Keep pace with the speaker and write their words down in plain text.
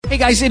Hey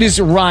guys, it is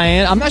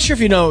Ryan. I'm not sure if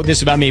you know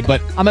this about me, but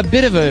I'm a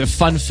bit of a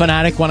fun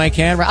fanatic when I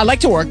can. I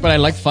like to work, but I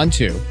like fun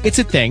too. It's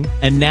a thing.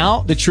 And now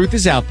the truth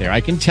is out there.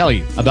 I can tell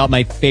you about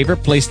my favorite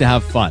place to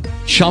have fun.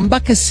 Chumba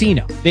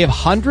Casino. They have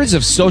hundreds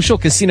of social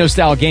casino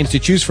style games to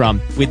choose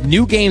from with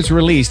new games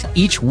released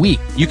each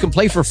week. You can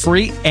play for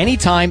free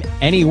anytime,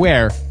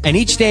 anywhere. And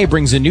each day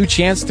brings a new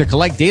chance to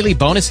collect daily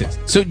bonuses.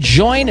 So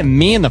join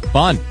me in the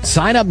fun.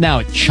 Sign up now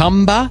at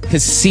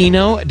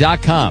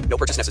ChumbaCasino.com. No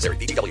purchase necessary.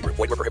 VGW Group.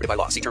 Void where prohibited by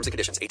law. See terms and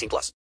conditions.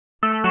 18+.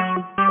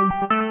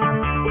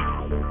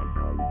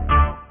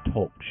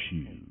 Talk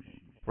shoes.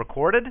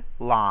 Recorded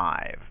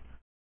live.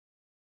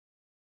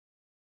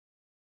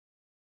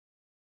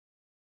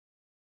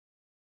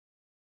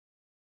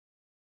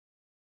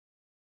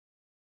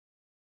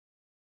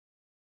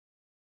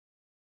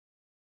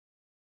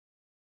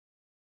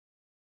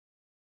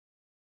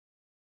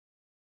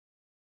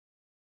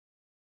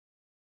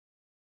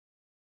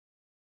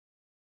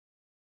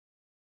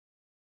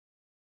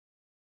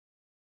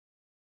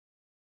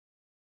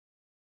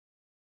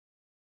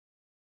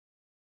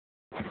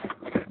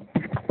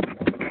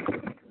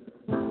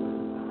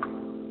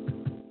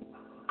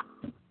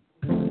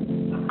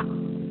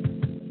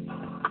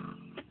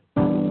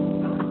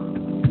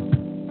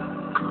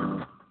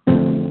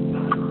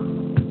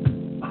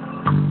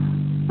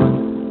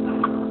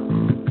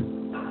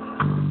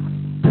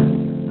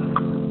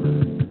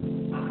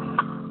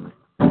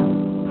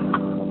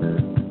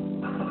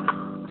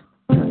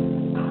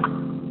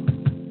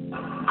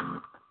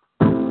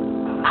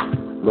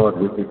 Lord,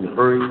 we give you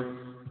praise.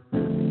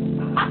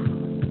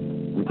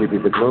 We give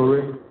you the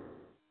glory.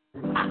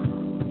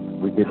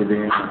 We give you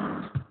the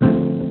honor.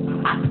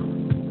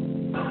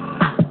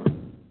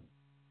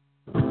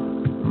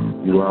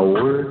 You are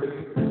worthy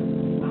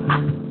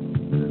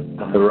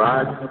from the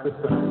rising of the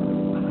sun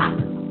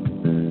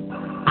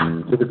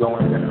to the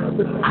going down of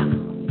the sun.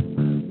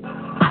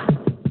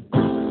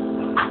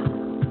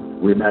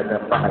 We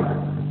magnify you.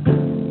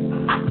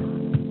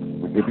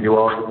 We give you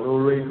all the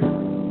glory.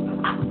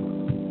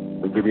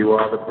 We give you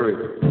all the praise.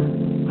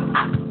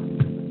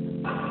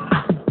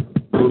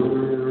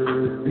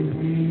 Worthy,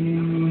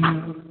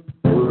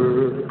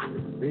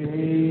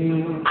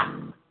 worthy,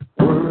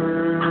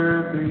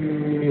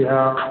 worthy,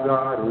 our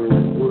God is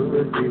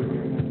worthy.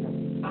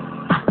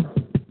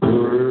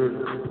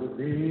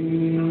 Worthy,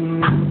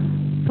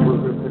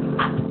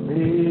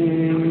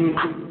 worthy,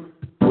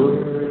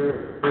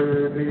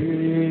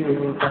 worthy,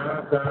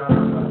 our God.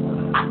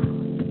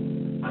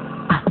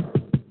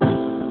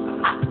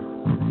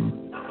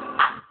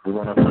 We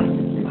want to thank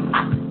you, Jesus,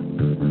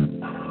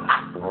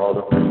 for all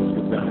the things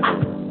you've done for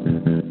us.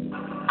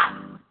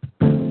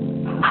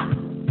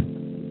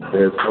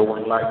 There's no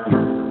one like you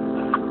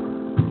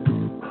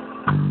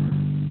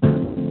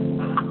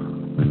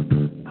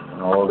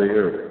on all the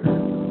earth.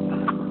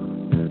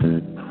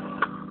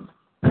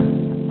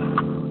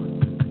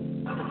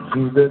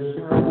 Jesus,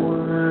 you're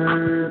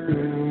worthy.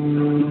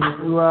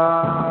 You are.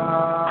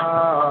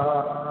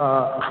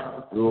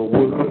 You're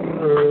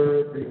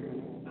worthy.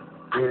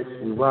 Yes,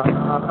 you are.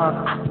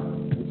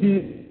 You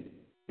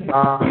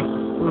are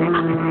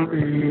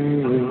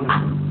worthy,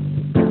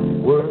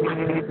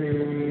 worthy,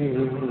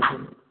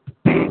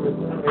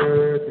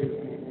 worthy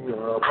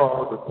of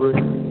all the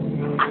praise.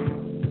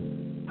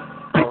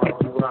 All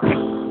you are.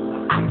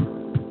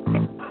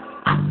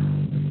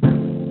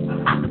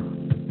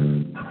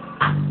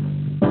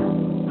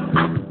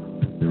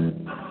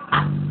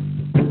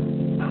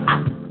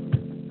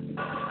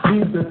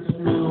 Jesus,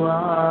 you are.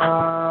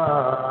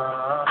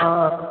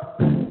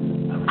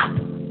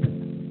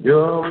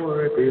 You're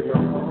worthy,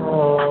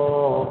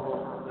 Lord.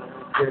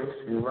 Yes,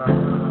 you are.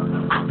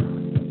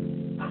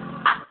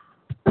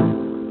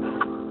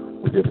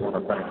 We just want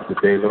to thank you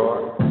today,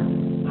 Lord,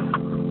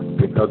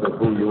 because of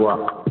who you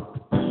are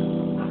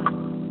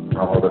and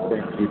all the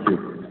things you do.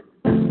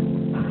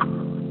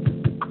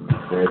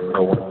 There's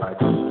no one like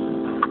you.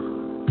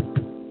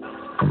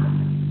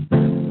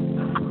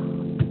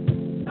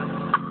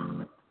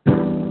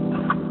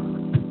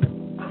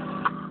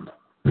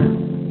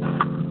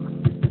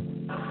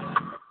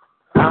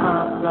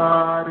 Our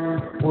God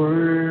is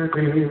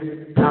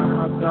worthy.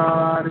 Our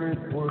God is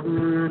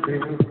worthy.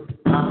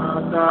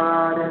 Our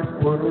God is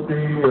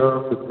worthy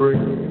of the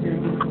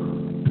praise.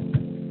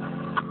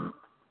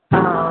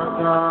 Our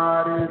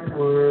God is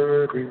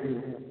worthy.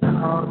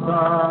 Our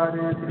God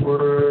is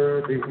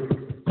worthy.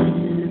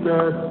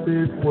 Jesus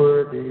is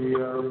worthy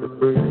of the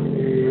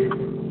praise.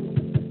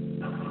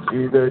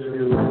 Jesus,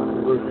 you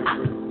are worthy.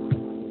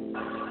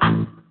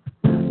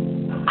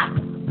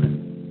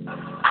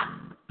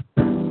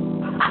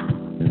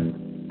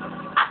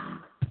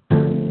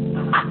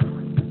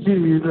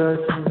 Jesus,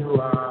 you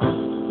are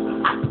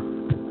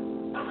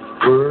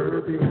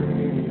worthy,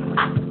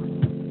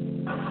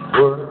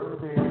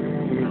 worthy,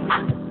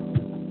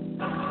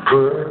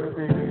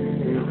 worthy,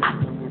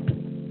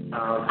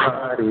 our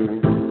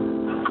body.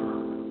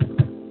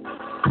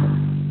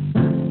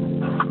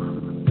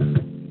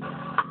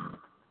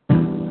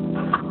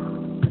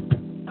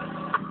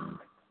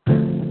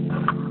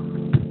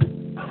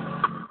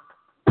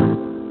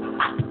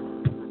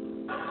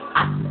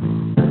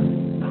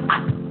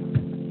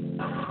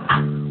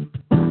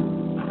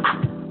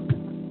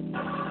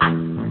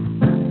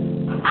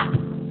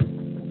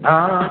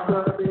 Our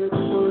God is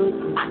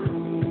working.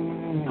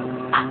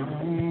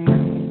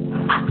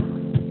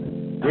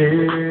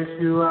 Yes,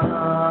 you are.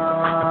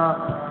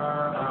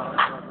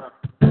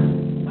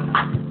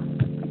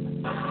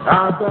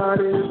 Our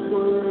God is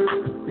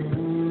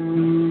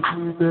working.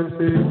 Jesus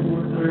is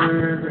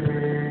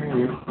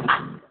worthy.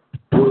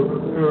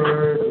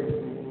 Worthy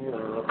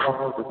of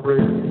all the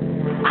praise.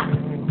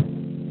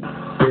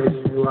 Yes,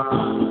 you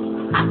are.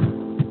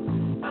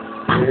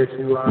 Yes,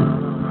 you are.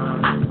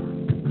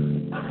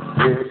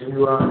 Yes,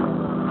 you are.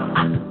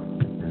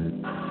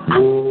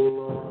 Oh,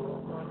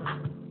 Lord.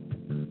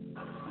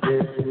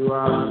 Yes, you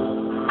are.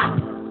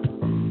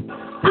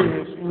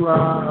 Yes, you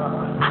are.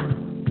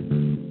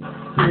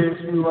 Yes,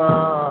 you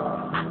are.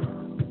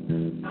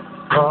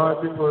 God,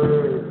 your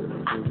word.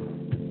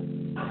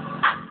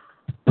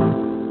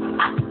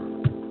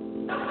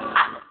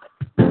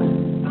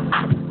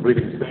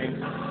 Greetings,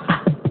 saints.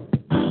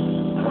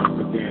 Once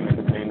again, in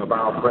the name of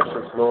our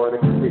precious Lord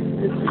and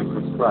Savior,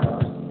 Jesus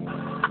Christ.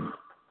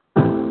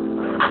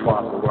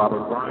 Apostle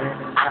Robert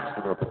Bryan,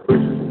 pastor of the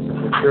Christians in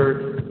the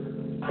church,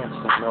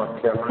 Kinston, North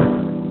Carolina,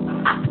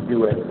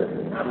 USA.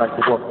 I'd like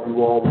to welcome you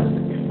all once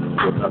again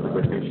to another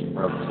edition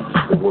of Teach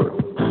the Word,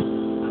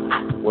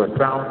 where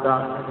sound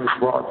doctrine is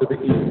brought to the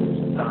ears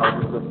of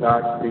thousands of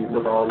God's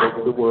people all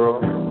over the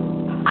world.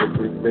 This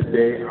is the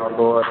day our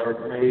Lord has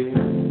made.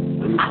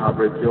 We are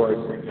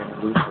rejoicing and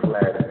we are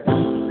glad in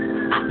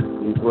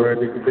it. He's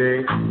worthy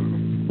today.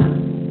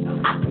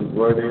 He's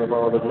worthy of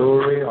all the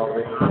glory, all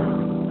the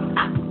honor.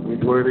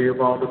 He's worthy of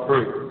all the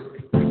praise.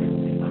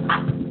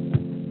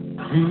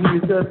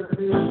 Jesus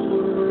is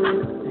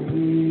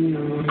worthy.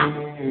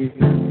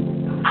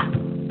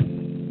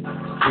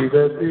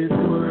 Jesus is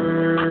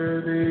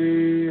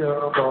worthy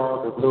of all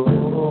the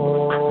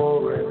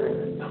glory.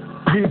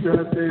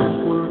 Jesus is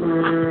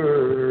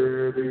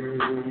worthy.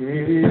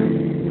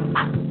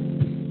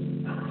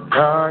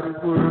 God is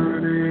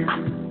worthy.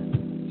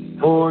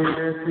 Oh,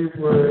 yes, he's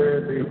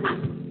worthy.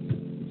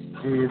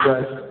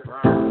 Jesus.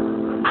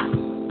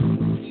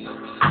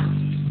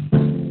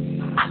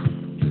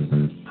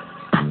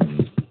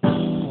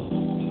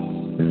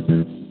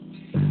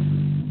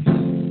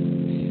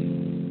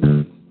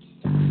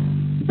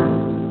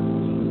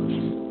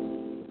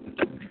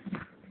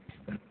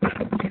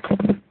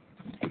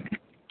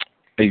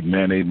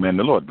 Amen, amen.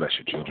 The Lord bless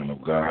you, children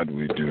of God.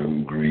 We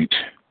do greet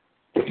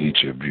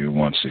each of you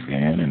once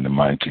again in the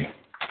mighty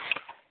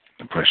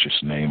and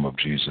precious name of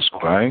Jesus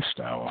Christ,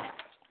 our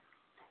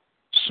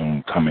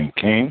soon-coming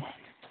King,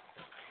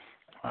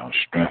 our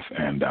strength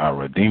and our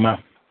Redeemer,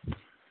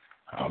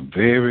 our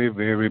very,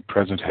 very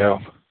present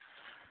help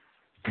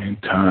in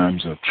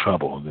times of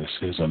trouble. This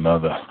is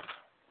another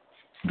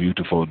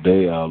beautiful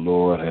day our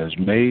Lord has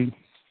made.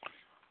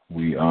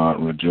 We are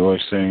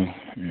rejoicing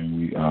and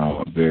we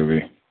are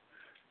very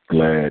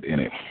glad in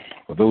it.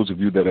 For those of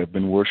you that have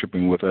been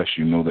worshiping with us,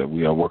 you know that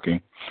we are working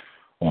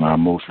on our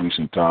most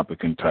recent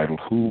topic entitled,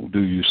 Who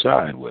Do You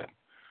Side With?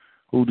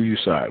 Who do you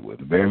side with?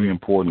 A very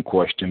important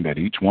question that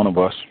each one of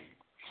us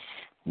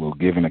will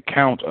give an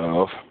account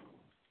of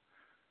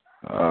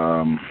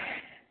on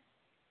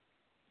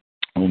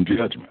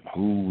judgment,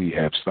 who we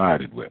have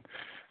sided with.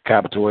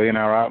 Capital A in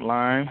our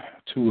outline,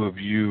 two of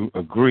you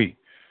agree.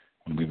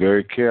 And be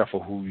very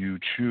careful who you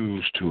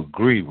choose to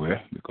agree with,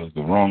 because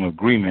the wrong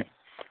agreement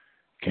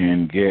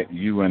can get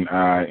you and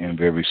I in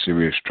very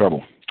serious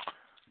trouble.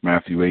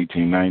 Matthew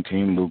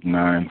 18:19, Luke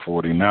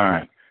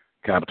 9:49.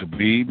 Capital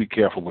B, be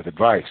careful with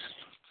advice.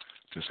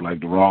 Just like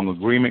the wrong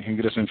agreement can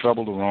get us in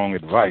trouble, the wrong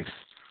advice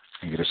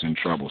can get us in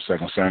trouble.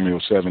 2 Samuel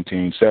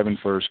 17:7,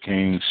 1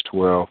 Kings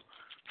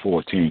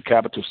 12:14.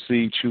 Capital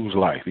C, choose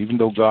life. Even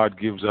though God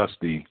gives us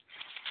the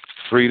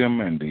freedom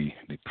and the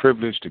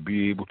privilege to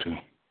be able to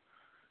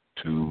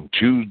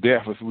choose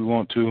death if we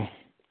want to,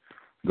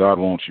 God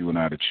wants you and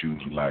I to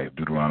choose life.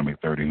 Deuteronomy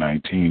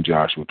 30:19,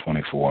 Joshua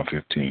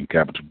 24:15.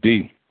 Capital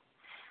D,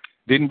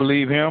 didn't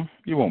believe him,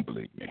 you won't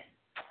believe me.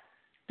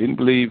 Didn't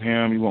believe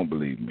him, you won't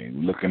believe me.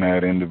 We're looking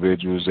at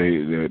individuals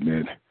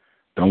that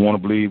don't want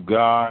to believe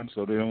God,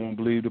 so they don't want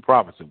to believe the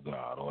prophets of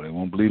God, or they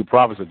won't believe the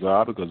prophets of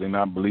God because they're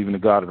not believing the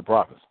God of the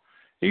prophets.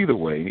 Either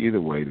way,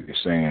 they're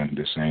saying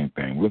the same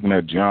thing. We're looking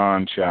at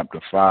John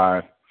chapter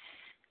 5,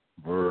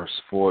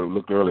 verse 4. We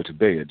looked earlier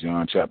today at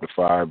John chapter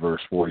 5,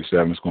 verse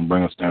 47. It's going to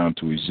bring us down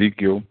to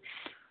Ezekiel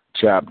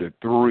chapter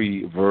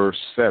 3, verse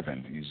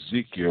 7.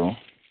 Ezekiel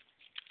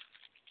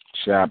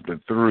chapter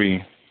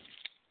 3,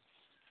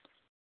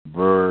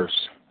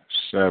 verse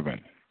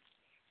 7.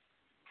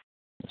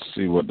 Let's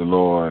see what the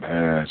Lord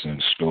has in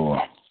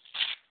store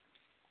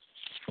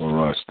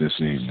for us this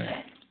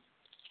evening.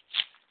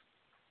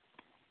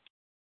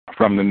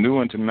 From the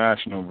New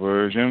International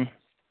Version,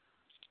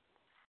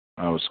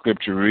 our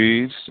scripture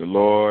reads, the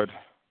Lord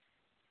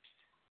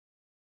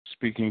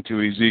speaking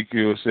to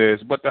Ezekiel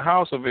says, but the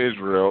house of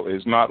Israel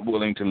is not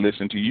willing to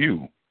listen to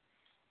you,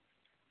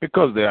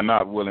 because they are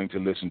not willing to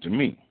listen to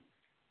me.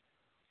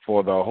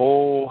 For the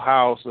whole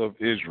house of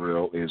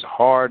Israel is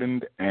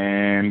hardened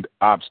and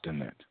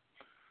obstinate.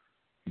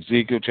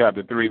 Ezekiel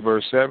chapter 3,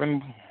 verse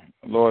 7,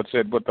 The Lord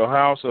said, but the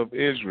house of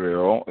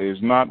Israel is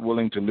not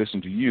willing to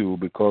listen to you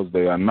because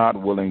they are not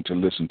willing to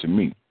listen to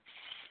me.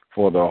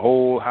 For the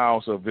whole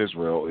house of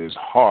Israel is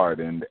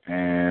hardened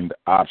and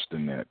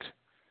obstinate.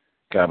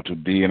 Capital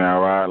D in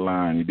our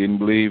outline. You didn't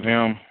believe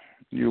him?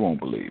 You won't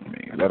believe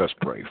me. Let us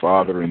pray.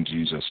 Father, in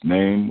Jesus'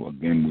 name,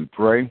 again we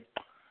pray.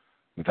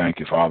 We thank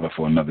you, Father,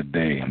 for another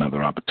day,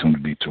 another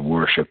opportunity to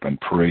worship and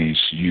praise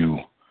you,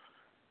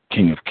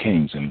 King of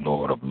kings and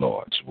Lord of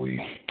lords. We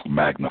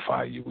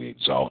magnify you. We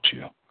exalt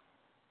you.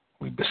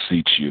 We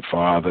beseech you,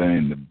 Father,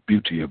 in the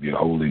beauty of your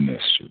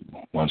holiness, to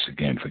once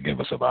again forgive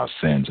us of our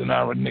sins and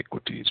our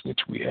iniquities which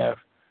we have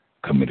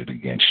committed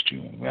against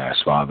you. We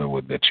ask, Father,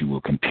 that you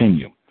will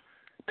continue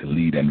to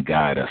lead and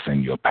guide us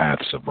in your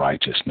paths of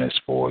righteousness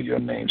for your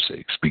name's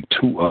sake. Speak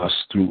to us,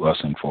 through us,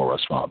 and for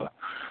us, Father,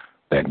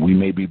 that we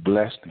may be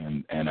blessed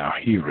and our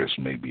hearers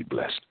may be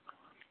blessed.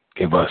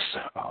 Give us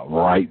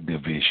right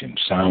division,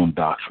 sound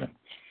doctrine.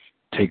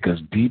 Take us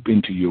deep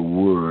into your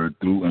word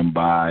through and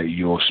by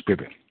your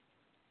Spirit,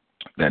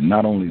 that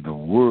not only the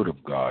word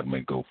of God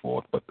may go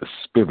forth, but the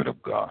Spirit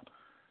of God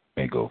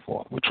may go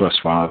forth. We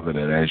trust, Father,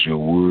 that as your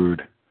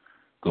word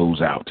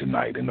goes out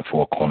tonight in the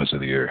four corners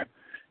of the earth,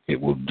 it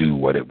will do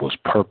what it was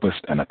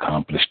purposed and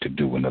accomplished to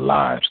do in the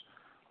lives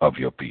of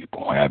your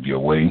people. Have your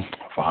way,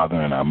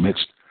 Father, in our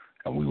midst,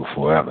 and we will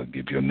forever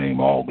give your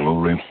name all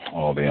glory,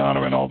 all the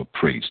honor, and all the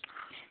praise.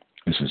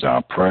 This is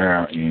our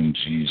prayer in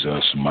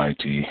Jesus'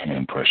 mighty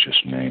and precious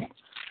name.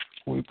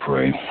 We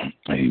pray.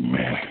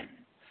 Amen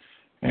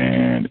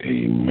and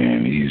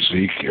amen.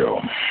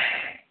 Ezekiel,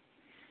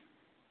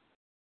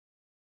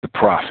 the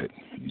prophet,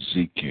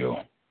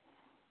 Ezekiel,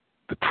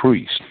 the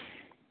priest.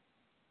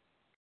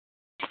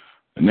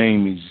 The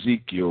name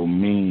Ezekiel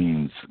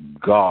means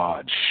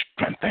God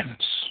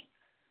strengthens.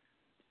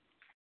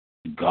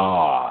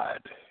 God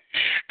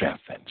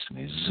strengthens.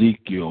 And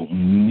Ezekiel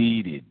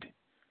needed.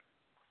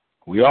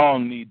 We all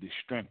need the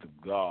strength of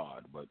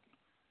God, but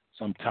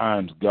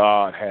sometimes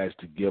God has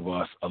to give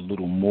us a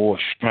little more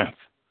strength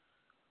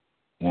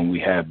when we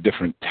have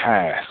different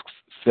tasks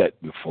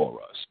set before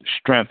us. The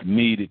strength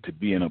needed to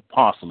be an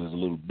apostle is a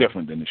little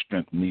different than the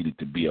strength needed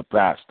to be a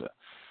pastor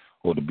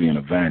or to be an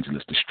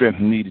evangelist. The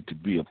strength needed to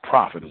be a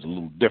prophet is a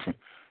little different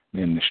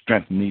than the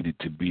strength needed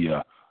to be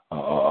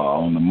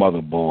on the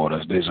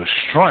motherboard. There's a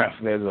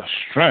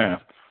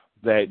strength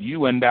that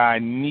you and I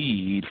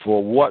need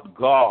for what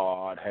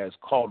God has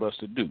called us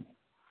to do.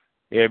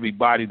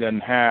 Everybody doesn't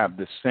have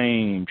the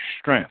same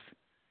strength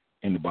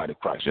in the body of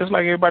Christ, just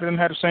like everybody doesn't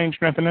have the same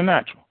strength in the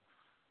natural.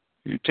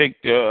 You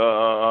take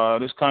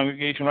this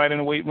congregation right in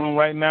the weight room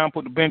right now,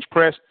 put the bench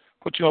press,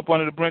 put you up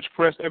under the bench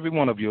press, every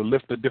one of you will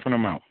lift a different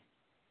amount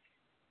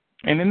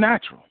in the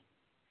natural.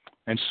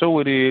 And so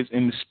it is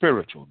in the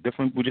spiritual.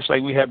 Just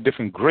like we have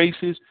different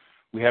graces,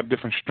 we have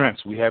different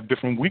strengths, we have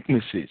different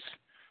weaknesses.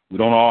 We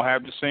don't all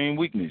have the same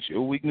weakness.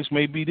 Your weakness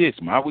may be this,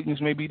 my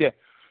weakness may be that.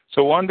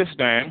 So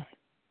understand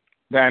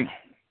that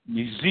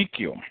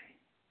Ezekiel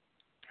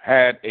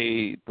had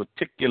a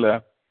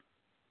particular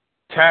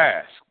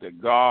task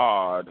that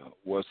God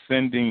was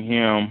sending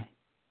him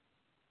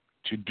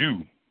to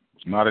do.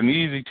 It's not an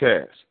easy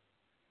task.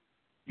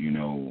 You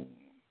know,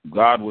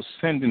 God was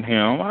sending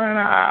him, and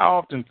I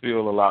often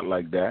feel a lot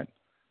like that.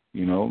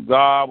 You know,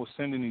 God was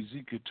sending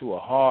Ezekiel to a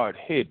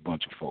hard-head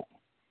bunch of folk,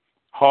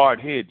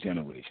 hard-head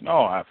generation.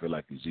 Oh, I feel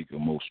like Ezekiel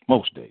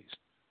most days.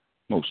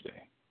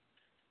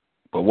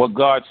 But what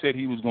God said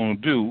he was going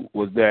to do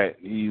was that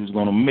he was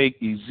going to make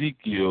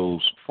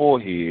Ezekiel's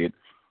forehead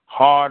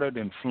harder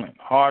than flint,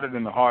 harder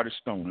than the hardest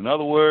stone. In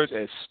other words,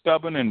 as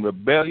stubborn and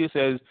rebellious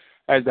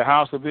as the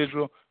house of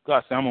Israel,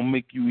 God said, I'm going to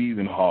make you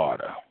even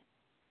harder.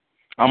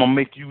 I'm going to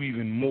make you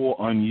even more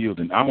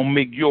unyielding. I'm going to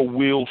make your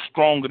will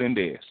stronger than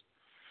theirs.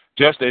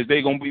 Just as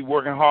they're going to be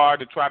working hard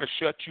to try to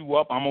shut you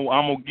up, I'm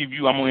going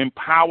to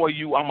empower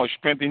you, I'm going to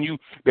strengthen you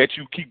that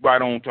you keep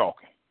right on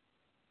talking.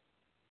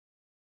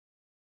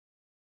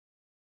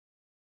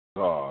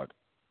 God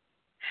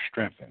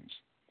strengthens.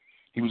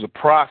 He was a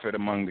prophet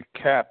among the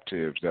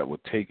captives that were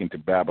taken to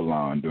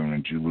Babylon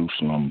during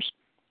Jerusalem's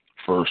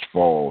first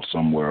fall,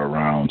 somewhere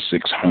around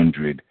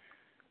 600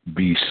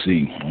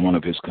 B.C. One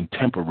of his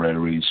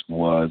contemporaries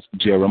was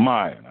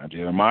Jeremiah. Now,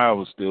 Jeremiah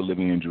was still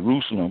living in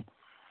Jerusalem,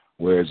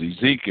 whereas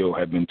Ezekiel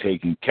had been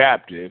taken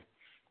captive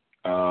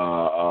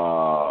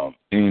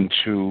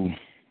into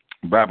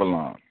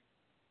Babylon.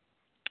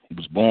 He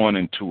was born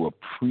into a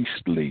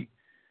priestly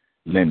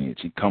lineage.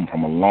 He come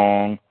from a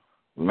long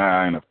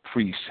line of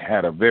priests,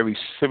 had a very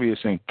serious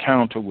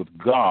encounter with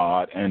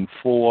God and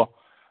four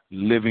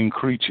living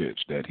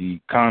creatures that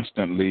he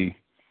constantly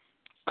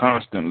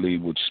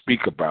would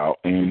speak about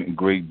in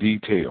great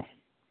detail.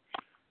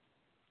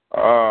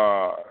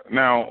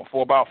 Now,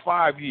 for about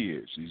 5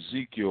 years,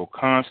 Ezekiel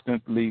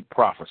constantly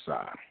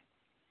prophesied,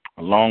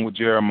 along with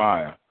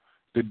Jeremiah,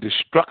 the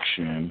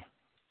destruction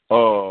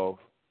of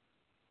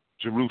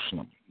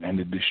Jerusalem and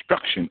the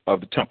destruction of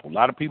the temple. A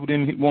lot of people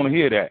didn't want to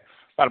hear that.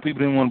 A lot of people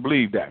didn't want to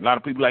believe that. A lot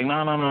of people like,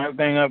 no,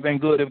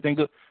 everything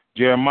good.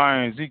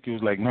 Jeremiah and Ezekiel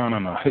was like,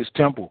 no, his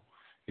temple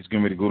is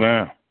getting ready to go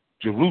down.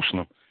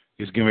 Jerusalem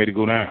is getting ready to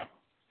go down.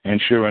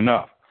 And sure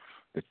enough,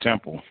 the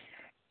temple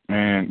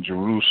and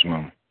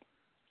Jerusalem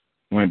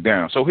went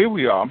down. So here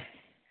we are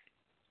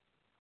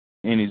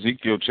in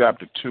Ezekiel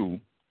chapter 2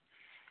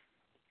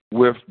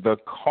 with the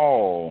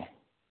call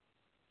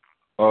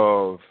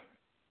of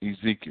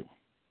Ezekiel.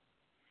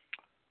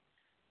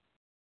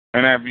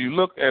 And if you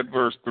look at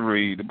verse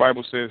 3, the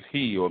Bible says,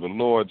 he, or the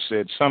Lord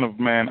said, Son of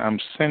man, I'm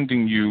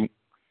sending you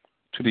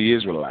to the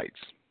Israelites,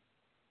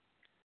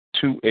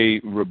 to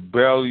a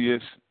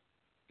rebellious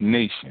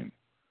nation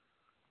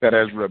that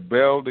has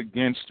rebelled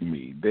against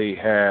me. They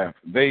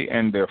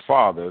and their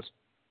fathers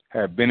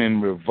have been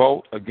in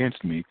revolt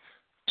against me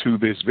to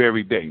this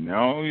very day.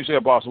 Now, you say,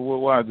 Apostle, well,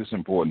 why is this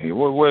important here?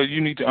 Well,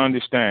 you need to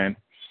understand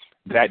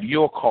that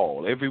your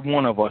call, every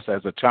one of us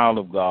as a child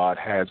of God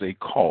has a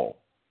call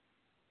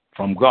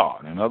from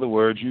God. In other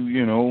words, you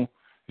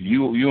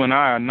and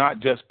I are not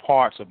just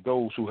parts of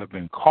those who have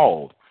been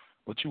called,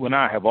 but you and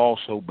I have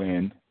also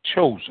been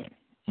chosen,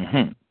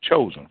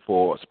 chosen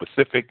for a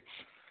specific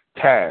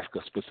task,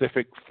 a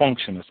specific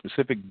function, a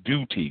specific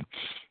duty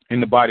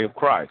in the body of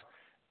Christ.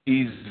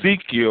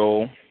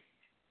 Ezekiel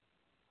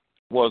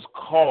was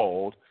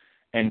called,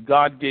 and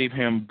God gave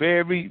him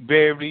very,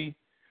 very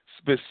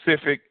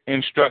specific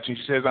instructions.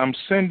 He says, I'm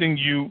sending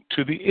you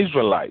to the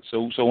Israelites.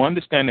 So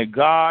understand that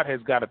God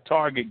has got a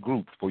target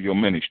group for your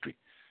ministry.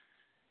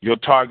 Your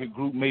target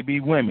group may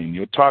be women.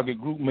 Your target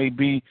group may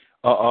be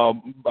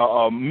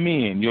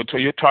men. Your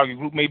target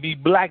group may be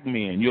black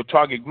men. Your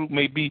target group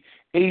may be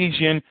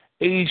Asian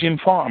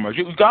farmers.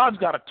 God's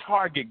got a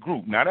target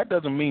group. Now, that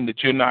doesn't mean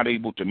that you're not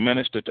able to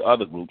minister to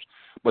other groups,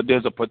 but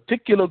there's a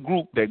particular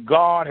group that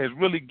God has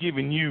really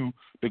given you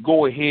to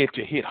go ahead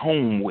to hit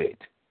home with.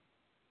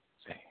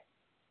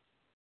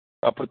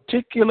 A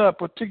particular.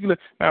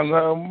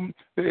 Now,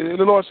 the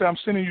Lord said, I'm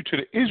sending you to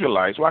the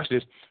Israelites, watch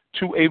this,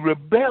 to a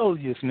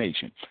rebellious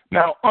nation.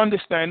 Now,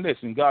 understand this,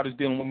 and God is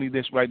dealing with me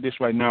this right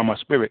now in my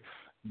spirit.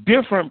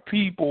 Different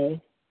people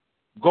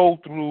go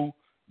through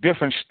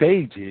different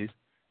stages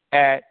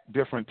at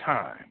different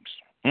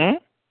times.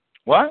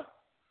 What?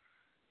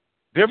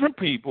 Different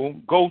people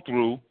go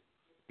through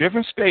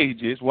different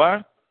stages,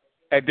 what?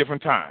 At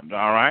different times.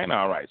 All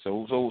right.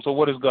 So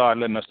what is God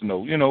letting us to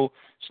know? You know,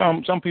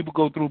 some people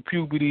go through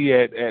puberty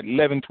at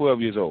 11,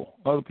 12 years old.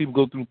 Other people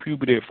go through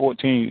puberty at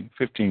 14,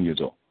 15 years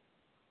old.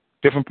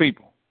 Different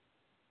people.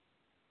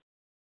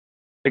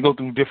 They go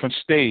through different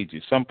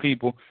stages. Some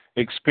people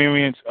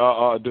experience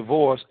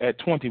divorce at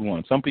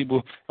 21. Some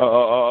people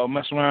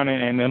mess around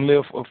and then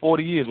live for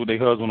 40 years with their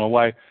husband or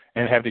wife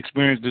and have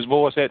experienced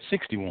divorce at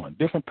 61.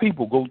 Different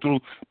people go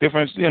through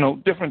different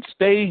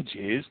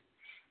stages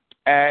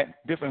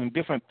at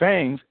different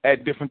things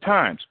at different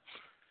times.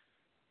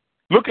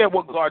 Look at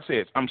what God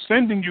says. I'm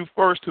sending you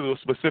first to a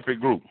specific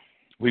group.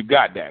 We've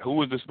got that.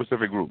 Who is the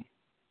specific group?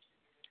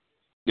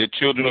 The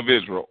children of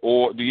Israel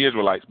or the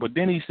Israelites. But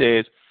then he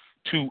says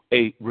to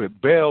a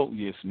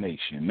rebellious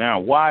nation. Now,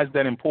 why is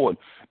that important?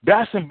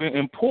 That's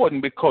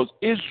important because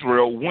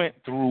Israel went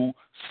through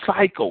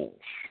cycles.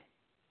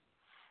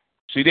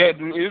 See, that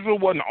Israel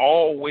wasn't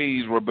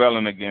always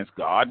rebelling against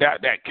God.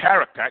 That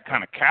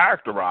kind of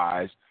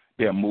characterized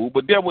their move.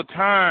 But there were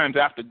times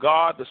after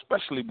God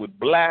especially would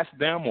blast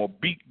them or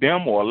beat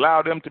them or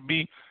allow them to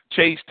be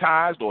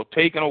chastised or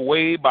taken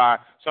away by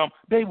some,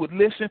 they would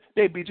listen.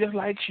 They'd be just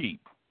like sheep.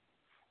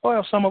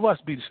 Well, some of us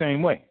be the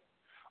same way.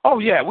 Oh,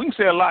 yeah, we can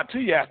say a lot to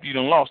you after you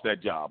done lost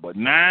that job. But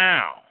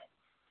now,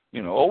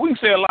 or we can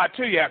say a lot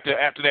to you after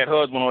that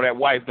husband or that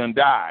wife done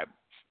died.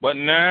 But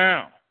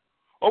now,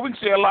 or we can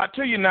say a lot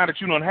to you now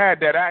that you done had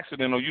that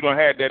accident or you done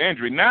had that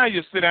injury. Now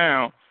you sit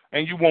down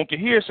and you want to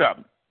hear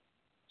something.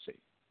 See?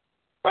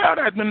 Well,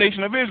 that the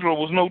nation of Israel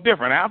was no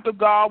different. After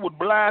God would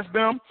blast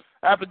them,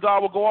 after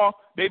God would go off,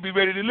 they'd be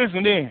ready to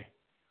listen then.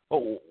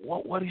 Oh,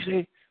 what did he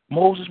say?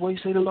 Moses, what did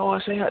he say the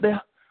Lord say out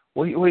there?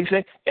 What he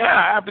say? Yeah,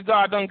 after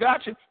God done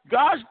got you,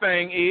 God's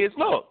thing is,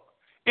 look,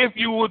 if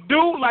you will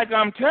do like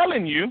I'm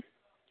telling you,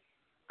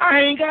 I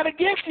ain't got a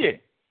gift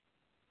yet.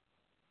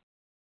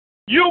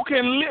 You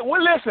can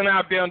listen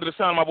out there under the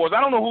sound of my voice.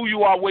 I don't know who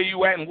you are, where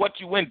you at, and what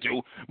you went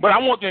to, but I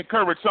want to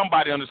encourage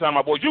somebody under the sound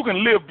of my voice. You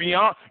can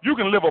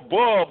live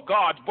above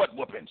God's butt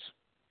whoopings.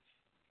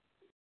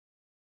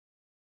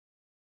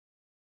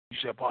 You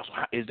say, Apostle,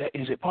 is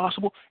it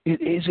possible? It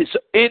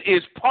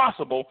is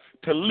possible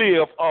to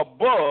live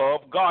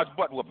above God's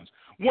butt whoopings.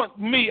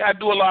 I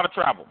do a lot of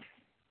travel.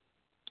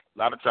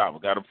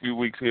 Got a few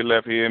weeks here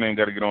left here, and then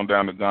got to get on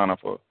down to Ghana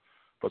for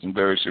some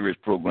very serious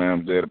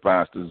programs there. The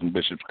pastors and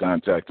bishops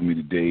contacted me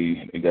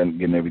today. They got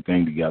getting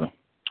everything together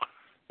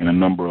in a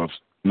number of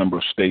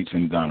states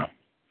in Ghana.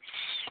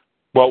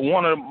 But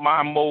one of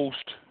my most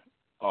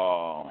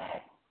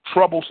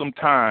troublesome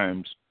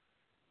times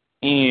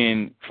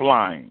in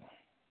flying.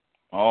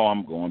 Oh,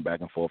 I'm going back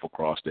and forth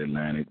across the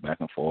Atlantic, back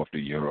and forth to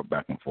Europe,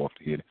 back and forth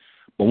to here.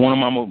 But one of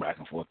my most back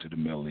and forth to the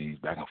Middle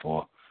East, back and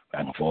forth,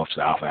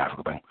 South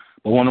Africa.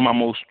 But one of my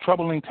most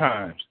troubling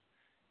times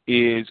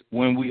is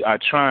when we are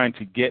trying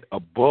to get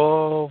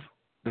above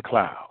the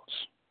clouds.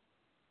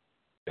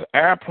 The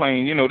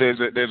airplane, there's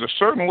a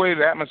certain way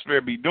the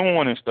atmosphere be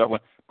doing and stuff,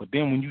 but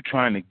then when you're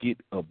trying to get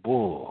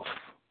above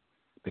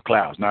the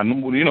clouds, now,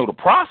 the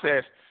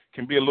process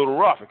can be a little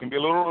rough. It can be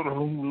a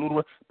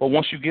little, but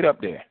once you get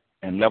up there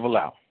and level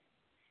out,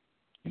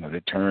 they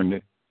turn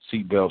the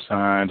seatbelt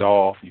signs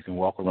off. You can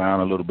walk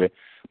around a little bit,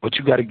 but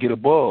you got to get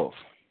above.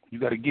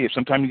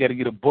 Sometimes you got to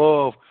get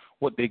above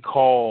what they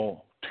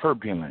call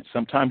turbulence.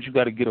 Sometimes you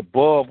got to get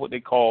above what they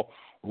call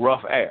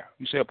rough air.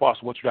 You say,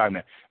 Apostle, what you driving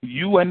at?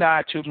 You and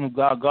I, children of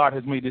God, God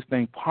has made this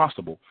thing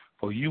possible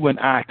for you and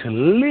I to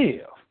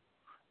live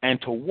and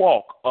to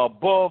walk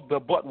above the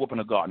butt whooping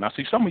of God. Now,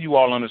 see, some of you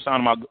all on the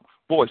sound of my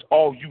voice,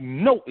 all you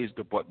know is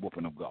the butt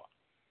whooping of God.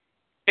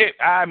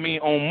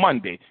 On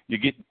Monday, you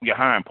get your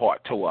hind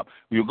part toe up.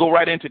 You go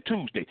right into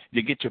Tuesday,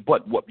 you get your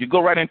butt whooped. You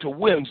go right into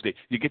Wednesday,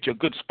 you get your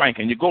good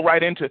spanking. You go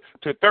right into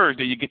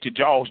Thursday, you get your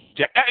jaws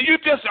jacked.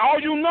 All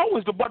you know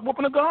is the butt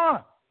whooping of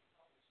God.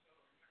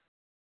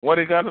 What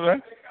they got to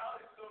say?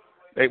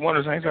 They one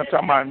of the things I'm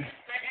talking about.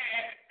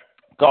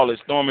 Call it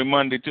Stormy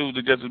Monday,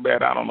 Tuesday, just as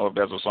bad. I don't know if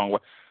that's a song,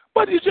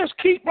 but you just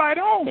keep right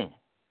on.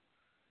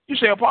 You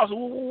say,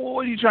 Apostle,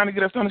 what are you trying to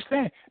get us to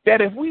understand?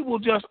 That if we will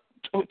just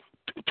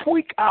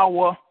tweak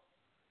our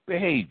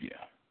behavior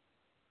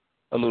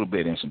a little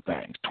bit in some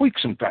things, tweak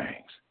some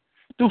things,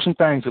 do some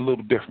things a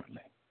little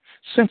differently,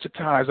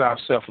 sensitize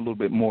ourselves a little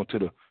bit more to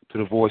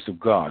the voice of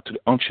God, to the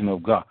unction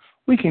of God,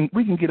 we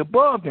can get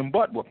above them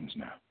butt whoopings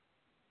now.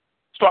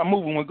 Start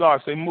moving when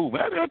God say move.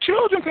 Your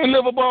children can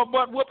live above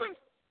butt whooping.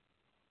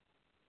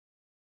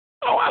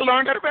 Oh, I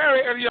learned at a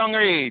very young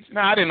age.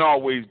 Now, I didn't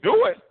always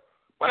do it,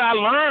 but I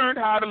learned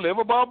how to live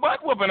above butt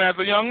whooping as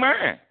a young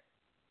man.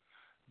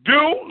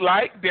 Do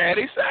like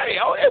Daddy say.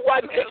 Oh, it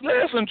wasn't.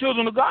 Listen,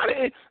 children of God,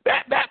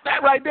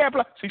 that right there.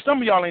 See, some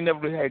of y'all ain't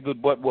never had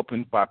good butt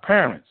whooping by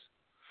parents.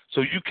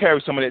 So you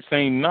carry some of that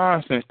same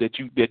nonsense that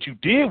you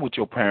did with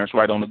your parents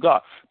right on to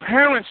God.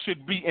 Parents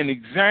should be an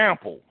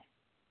example.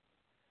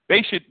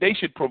 They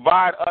should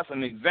provide us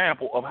an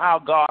example of how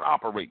God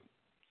operates.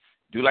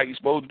 Do like you're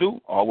supposed to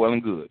do, all well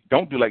and good.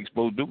 Don't do like you're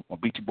supposed to do, or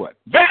beat your butt.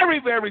 Very,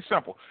 very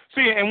simple.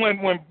 See, and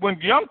when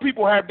young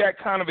people have that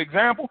kind of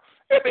example,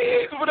 it'd be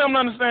easy for them to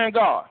understand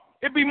God.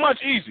 It'd be much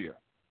easier.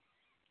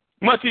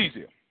 Much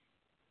easier.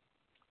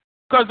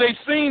 Because they've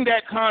seen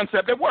that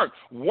concept at work.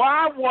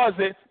 Why was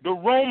it the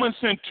Roman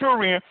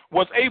centurion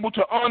was able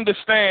to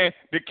understand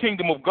the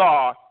kingdom of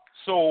God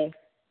so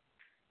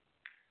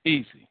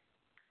easy?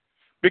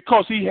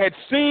 Because he had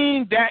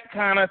seen that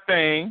kind of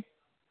thing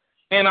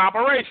in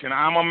operation.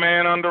 I'm a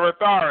man under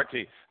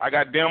authority. I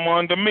got them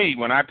under me.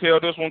 When I tell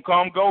this one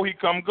come go, he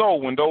come go.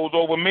 When those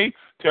over me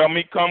tell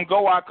me come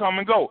go, I come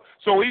and go.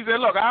 So he said,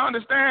 look, I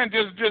understand.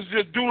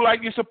 Just do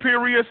like your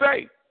superior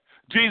say.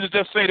 Jesus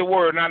just say the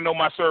word, and I know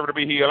my servant to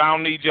be healed. I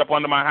don't need you up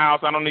under my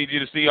house. I don't need you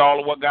to see all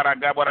of what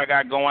I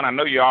got going. I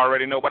know you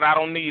already know, but I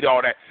don't need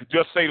all that.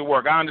 Just say the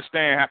word.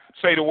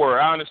 Say the word.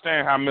 I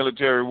understand how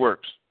military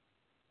works.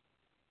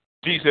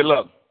 Jesus said,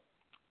 look,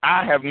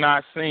 I have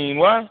not seen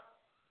what?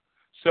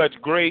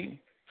 Such great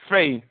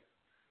faith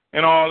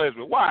in all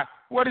Israel. Why?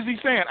 What is he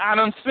saying? I've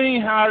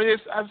seen how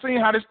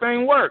this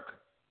thing works.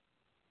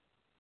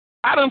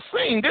 I done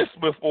seen this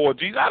before,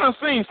 Jesus. I done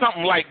seen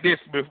something like this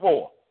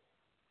before.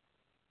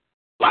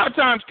 A lot of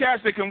times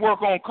cats that can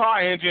work on car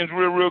engines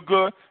real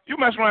good, you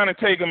mess around and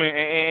take them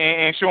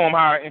and show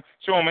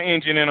them an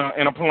engine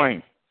in a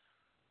plane.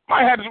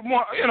 Might have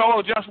to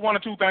adjust one or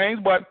two things,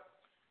 but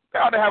they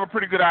ought to have a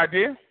pretty good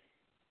idea.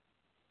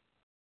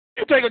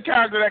 You take a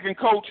character that can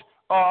coach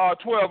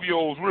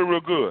 12-year-olds real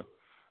good.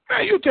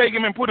 Man, you take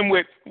him and put him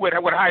with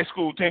a high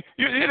school team.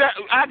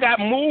 I got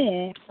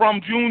moved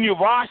from junior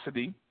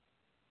varsity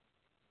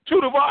to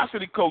the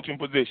varsity coaching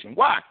position.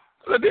 Why?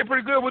 Because I did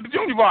pretty good with the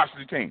junior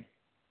varsity team.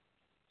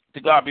 To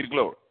God be the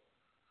glory.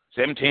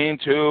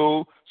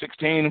 17-2,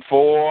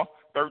 16-4,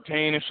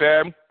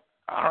 13-7.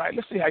 All right,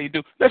 let's see how you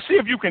do. Let's see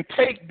if you can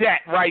take that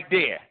right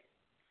there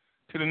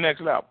to the next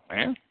level,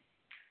 man.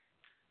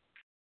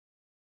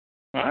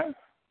 All right?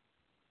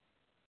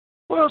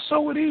 Well,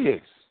 so it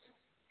is.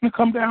 It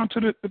come down to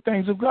the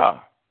things of God.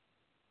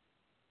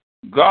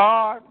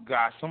 God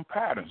got some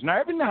patterns. Now,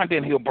 every now and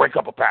then he'll break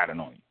up a pattern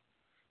on you.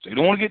 So you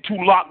don't want to get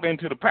too locked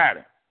into the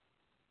pattern.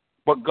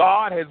 But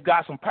God has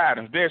got some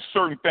patterns. There's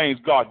certain things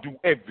God do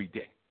every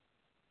day.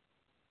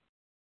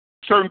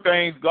 Certain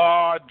things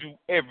God do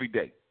every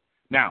day.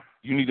 Now,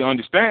 you need to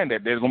understand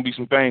that there's going to be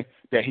some things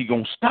that he's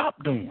going to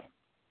stop doing.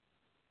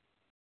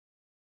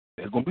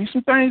 There's going to be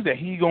some things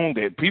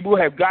that people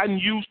have gotten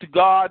used to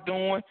God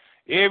doing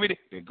every day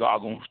that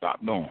God going to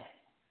stop doing.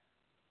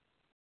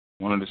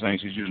 One of the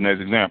things he's using as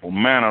an example,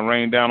 manna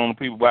rained down on the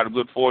people about a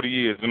good 40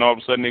 years, and all of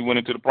a sudden they went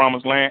into the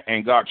promised land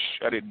and God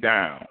shut it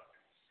down.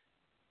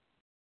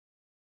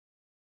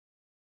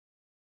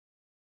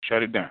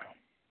 Shut it down.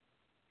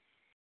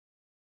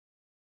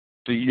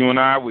 See, you and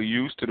I, we're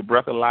used to the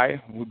breath of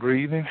life. We're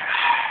breathing.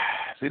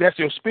 See, that's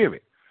your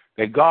spirit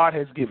that God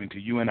has given to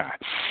you and I.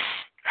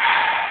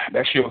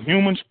 That's your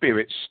human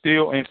spirit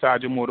still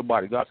inside your mortal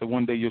body. God said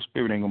one day your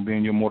spirit ain't going to be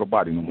in your mortal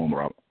body no more,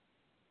 Robert.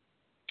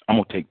 I'm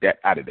going to take that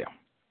out of there.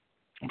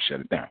 I'm going to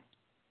shut it down.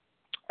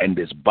 And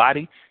this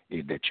body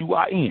that you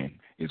are in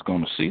is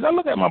going to see. Now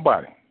look at my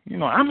body. You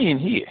know, I'm in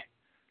here.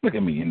 Look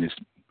at me in this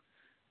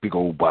big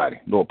old body.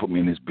 Lord put me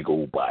in this big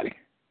old body.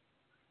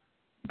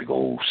 Big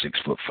old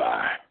 6'5".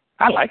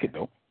 I like it,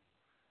 though.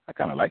 I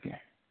kind of like it.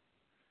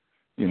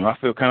 You know, I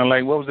feel kind of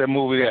like, what was that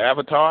movie,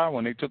 Avatar,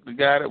 when they took the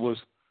guy that was,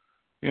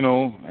 you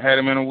know, had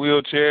him in a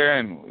wheelchair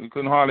and he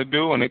couldn't hardly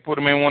do, and they put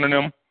him in one of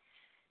them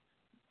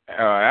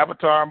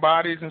avatar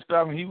bodies and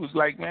stuff, and he was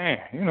like, man,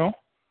 you know,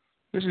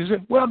 this is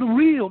it. Well,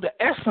 the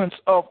essence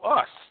of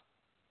us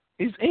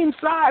is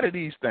inside of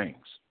these things.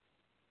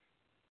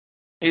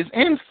 Is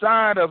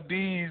inside of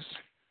these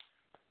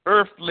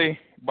earthly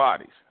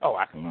bodies. Oh,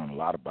 I can learn a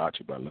lot about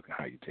you by looking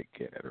how you take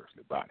care of that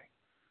earthly body.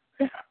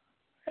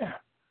 Yeah.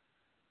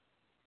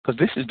 Because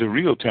this is the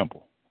real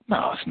temple.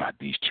 No, it's not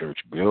these church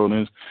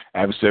buildings.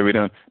 Adversary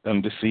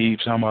done deceive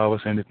some of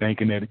us into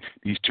thinking that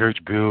these church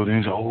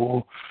buildings,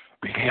 oh,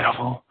 be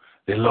careful.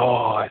 The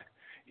Lord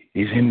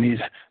is in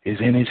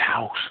his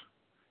house.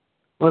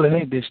 Well, it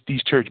ain't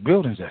these church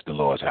buildings that's the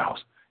Lord's house.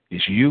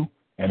 It's you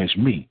and it's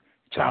me,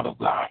 child of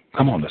God.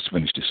 Come on, let's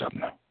finish this up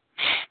now.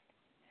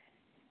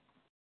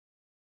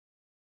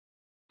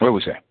 Where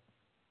was that?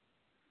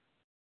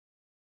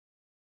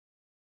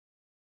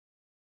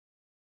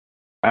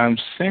 I'm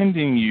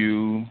sending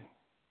you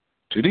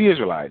to the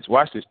Israelites.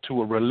 Watch this,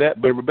 to a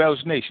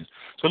rebellious nation.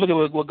 So look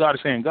at what God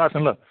is saying. God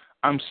said, look,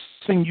 I'm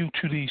sending you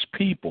to these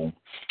people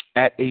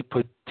at a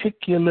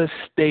particular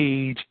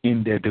stage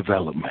in their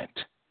development.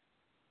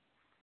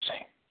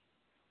 See,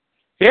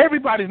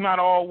 everybody's not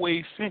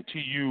always sent to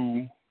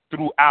you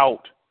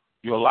throughout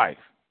your life.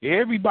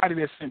 Everybody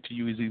that's sent to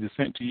you is either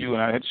sent to you,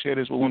 and I had to share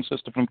this with one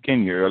sister from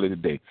Kenya earlier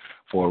today,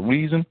 for a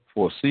reason,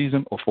 for a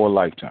season, or for a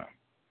lifetime.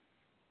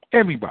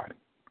 Everybody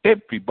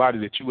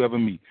that you ever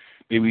meet,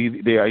 they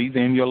are either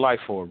in your life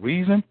for a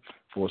reason,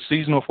 for a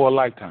season, or for a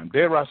lifetime.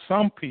 There are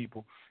some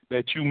people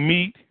that you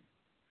meet,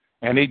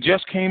 and they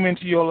just came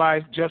into your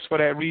life just for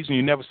that reason.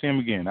 You never see them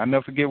again. I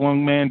never forget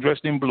one man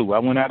dressed in blue. I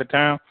went out of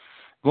town.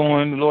 The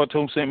Lord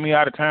sent me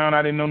out of town.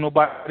 I didn't know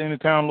nobody in the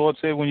town. The Lord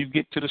said, when you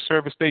get to the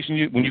service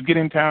station, when you get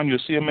in town, you'll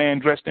see a man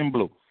dressed in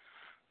blue.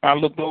 I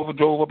looked over,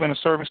 drove up in a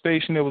service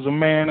station. There was a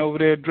man over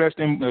there dressed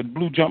in a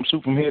blue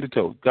jumpsuit from head to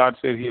toe. God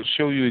said he'll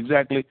show you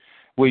exactly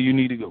where you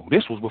need to go.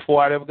 This was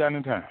before I'd ever gotten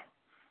in town.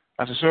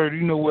 I said, sir, do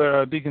you know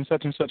where Deacon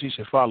such and such? He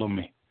said, follow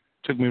me.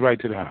 Took me right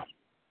to the house.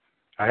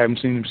 I haven't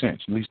seen him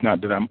since, at least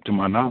not to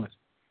my knowledge.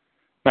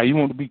 Now, you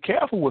want to be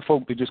careful with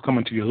folk that just come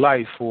into your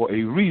life for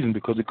a reason,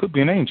 because it could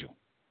be an angel.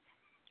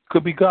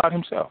 Could be God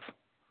himself,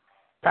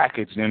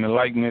 packaged in the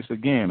likeness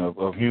again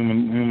of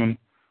human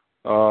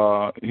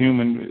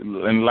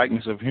in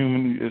likeness of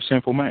human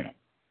sinful man.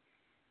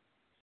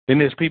 Then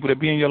there's people that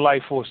be in your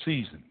life for a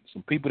season.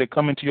 Some people that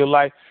come into your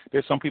life.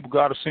 There's some people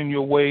God will send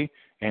your way,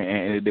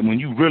 and when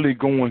you really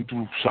going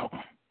through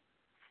something,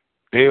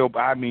 they'll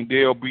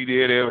be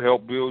there. They'll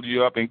help build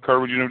you up,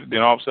 encourage you. Then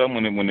all of a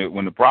sudden,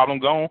 when the problem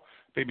gone,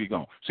 they be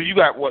gone. So you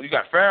got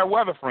fair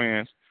weather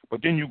friends,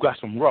 but then you got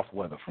some rough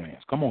weather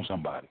friends. Come on,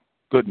 somebody.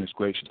 Goodness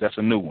gracious, that's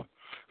a new one.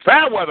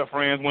 Fair weather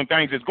friends, when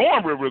things is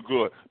going real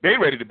good, they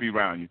ready to be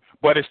around you.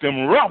 But it's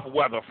them rough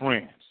weather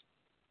friends.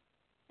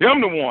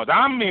 Them the ones.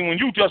 I mean, when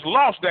you just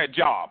lost that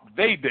job,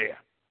 they there.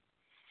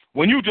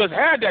 When you just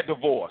had that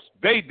divorce,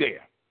 they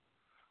there.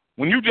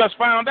 When you just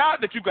found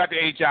out that you got the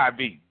HIV,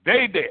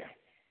 they there.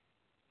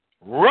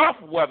 Rough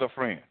weather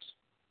friends.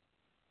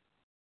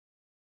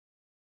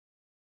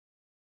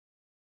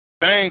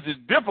 Things is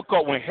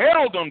difficult when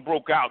hell done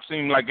broke out,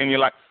 seem like in your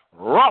life.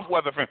 Rough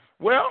weather friends.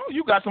 Well,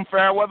 you got some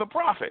fair weather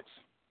prophets.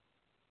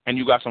 And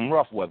you got some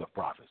rough weather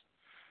prophets.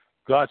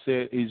 God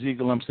said,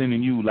 Ezekiel, I'm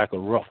sending you like a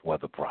rough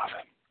weather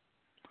prophet.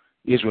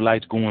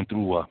 Israelites going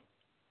through a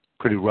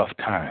pretty rough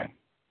time,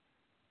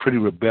 pretty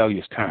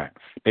rebellious time.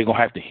 They're going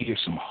to have to hear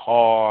some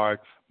hard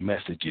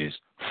messages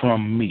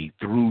from me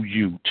through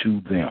you to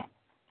them.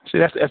 See,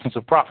 that's the essence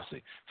of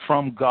prophecy.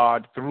 From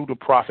God through the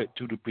prophet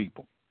to the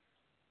people.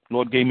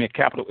 Lord gave me a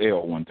capital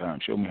L one time.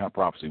 Showed me how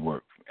prophecy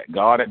works.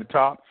 God at the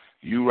top.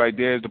 You right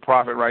there is the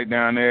prophet right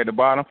down there at the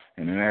bottom.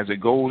 And then as it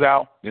goes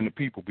out, then the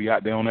people be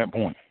out there on that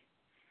point.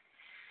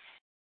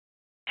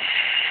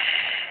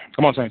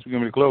 Come on, saints. We're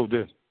going to close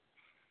this.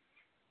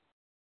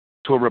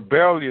 To a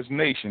rebellious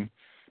nation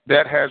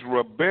that has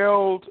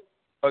rebelled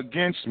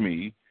against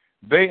me,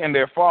 they and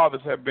their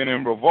fathers have been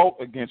in revolt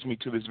against me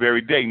to this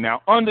very day.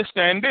 Now,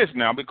 understand this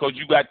now, because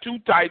you got two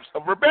types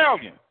of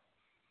rebellion.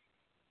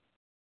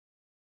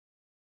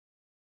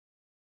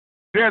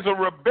 There's a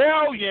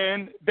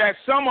rebellion that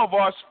some of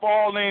us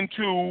fall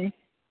into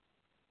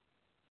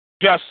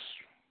just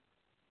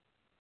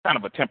kind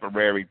of a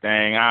temporary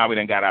thing. We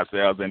done got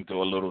ourselves into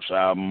a little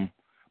something,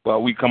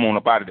 but we come on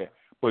up out of that.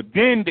 But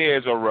then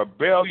there's a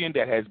rebellion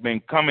that has been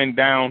coming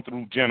down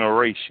through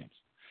generations.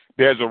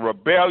 There's a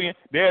rebellion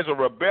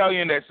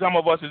that some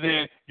of us is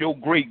in. Your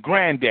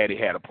great-granddaddy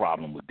had a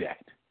problem with that.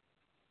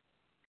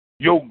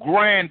 Your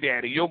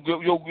granddaddy, your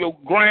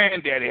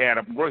granddaddy had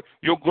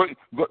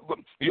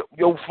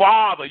your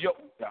father,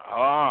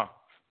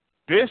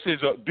 This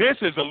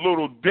is a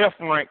little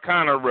different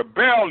kind of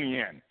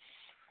rebellion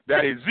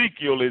that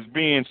Ezekiel is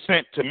being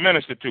sent to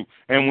minister to.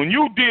 And when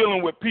you're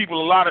dealing with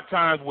people a lot of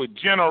times with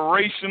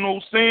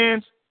generational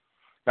sins,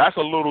 that's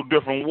a little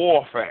different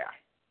warfare.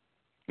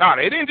 Now,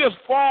 they didn't just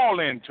fall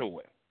into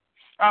it.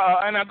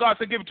 And God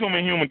said, give it to them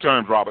in human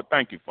terms, Robert.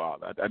 Thank you,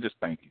 Father. I just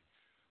thank you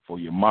for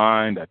your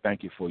mind. I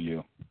thank you for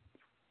your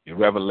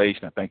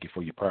revelation. I thank you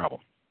for your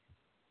parable.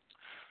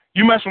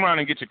 You mess around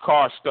and get your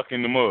car stuck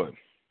in the mud,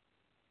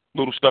 a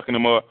little stuck in the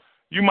mud.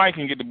 You might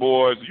can get the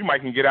boys. You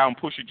might can get out and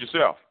push it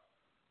yourself.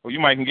 Or you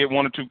might can get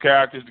one or two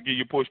characters to give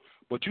you a push.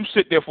 But you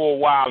sit there for a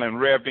while and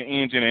rev the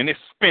engine, and it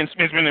spins,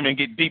 and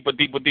get deeper.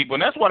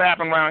 And that's what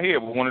happened around here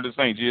with one of the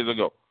saints years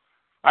ago.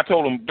 I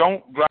told them,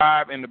 don't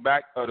drive in the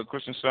back of the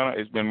Christian Center.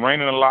 It's been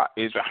raining a lot.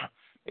 They're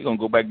going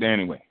to go back there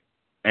anyway.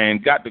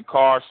 And got the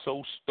car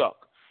so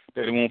stuck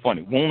that it won't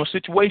funny. Want a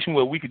situation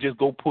where we could just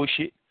go push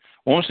it.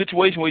 Want a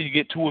situation where you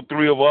get 2 or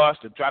 3 of us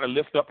to try to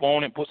lift up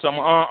on it, put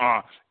something,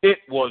 It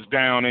was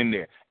down in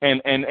there.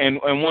 And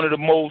one of the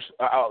most,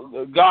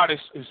 God has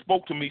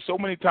spoke to me so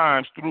many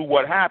times through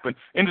what happened,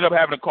 ended up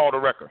having to call the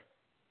wrecker.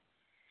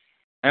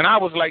 And I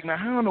was like, now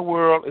how in the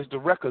world is the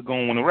wrecker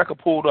going? When the wrecker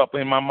pulled up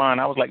in my mind,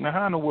 I was like, now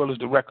how in the world is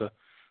the wrecker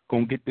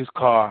going to get this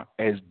car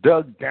as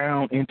dug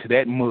down into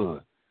that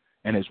mud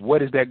and as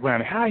wet as that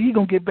ground? How he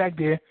going to get back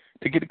there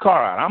to get the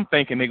car out? I'm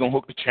thinking they're going to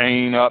hook the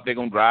chain up. They're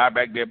going to drive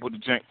back there, put the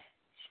chain.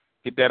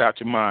 Get that out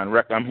your mind.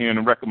 I'm hearing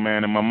the wrecker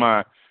man in my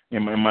mind,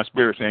 in my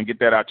spirit saying, get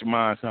that out your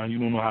mind, son. You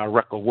don't know how a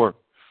wrecker works.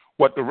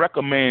 What the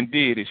wrecker man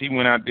did is he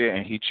went out there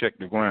and he checked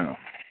the ground.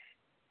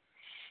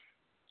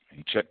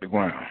 He checked the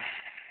ground.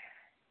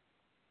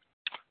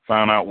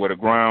 Found out where the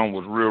ground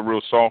was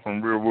real soft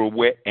and real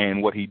wet,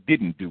 and what he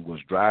didn't do was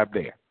drive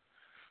there.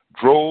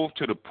 Drove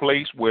to the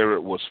place where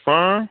it was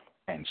firm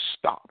and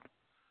stopped.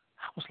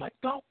 I was like,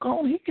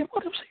 doggone,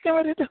 what is he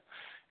going to do?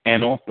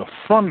 And off the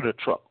front of the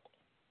truck,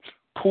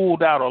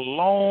 pulled out a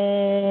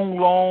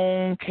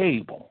long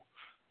cable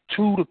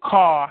to the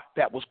car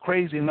that was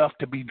crazy enough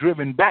to be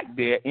driven back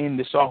there in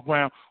the soft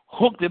ground,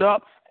 hooked it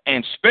up,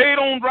 and stayed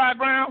on dry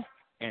ground,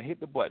 and hit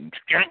the button.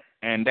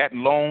 And that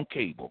long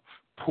cable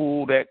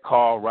pulled that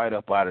car right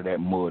up out of that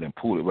mud and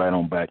pulled it right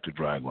on back to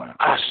dry ground.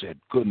 I said,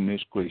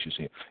 goodness gracious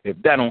here. If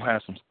that don't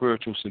have some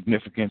spiritual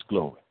significance,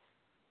 glory.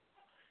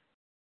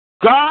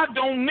 God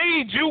don't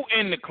need you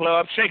in the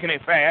club shaking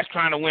it fast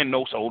trying to win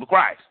no soul to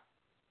Christ.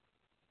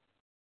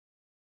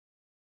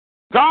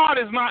 God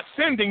is not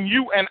sending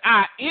you and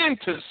I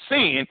into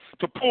sin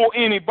to pull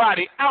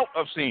anybody out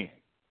of sin.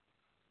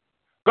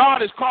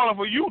 God is calling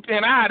for you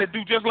and I to do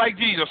just like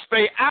Jesus.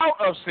 Stay out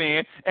of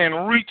sin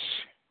and reach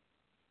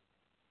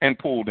and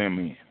pull them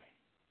in.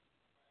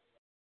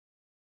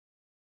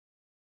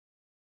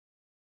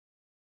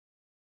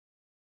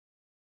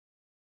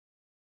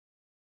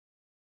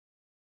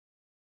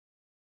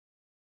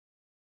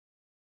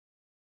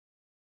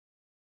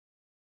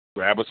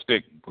 Grab a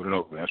stick, put it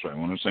over. That's right.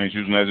 One of the saints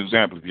using that as an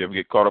example. If you ever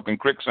get caught up in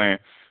quicksand,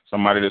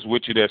 somebody that's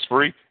with you that's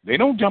free, they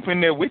don't jump in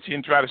there with you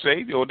and try to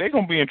save you, or they're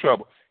going to be in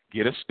trouble.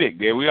 Get a stick.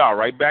 There we are,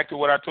 right back to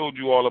what I told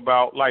you all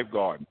about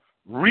lifeguarding.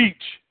 Reach,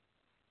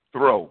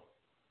 throw,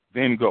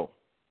 then go.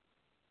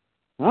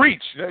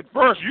 Reach.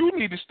 First, you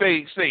need to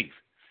stay safe.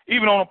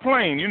 Even on a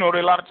plane,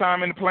 a lot of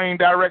time in the plane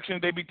direction,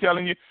 they be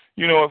telling you,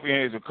 if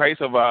it's a case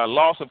of a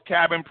loss of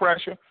cabin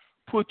pressure,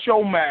 put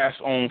your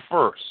mask on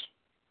first.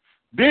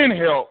 Then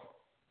help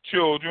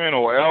children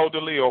or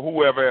elderly or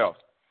whoever else.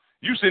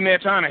 You sitting there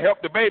trying to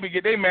help the baby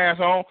get their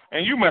mask on,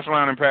 and you mess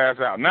around and pass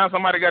out. Now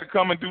somebody got to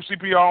come and do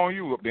CPR on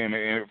you up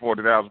there at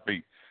 40,000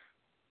 feet.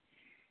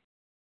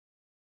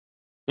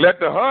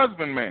 Let the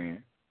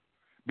husbandman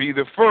be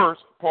the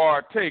first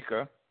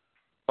partaker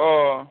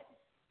of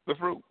the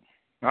fruit.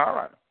 All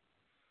right.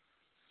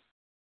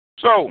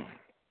 So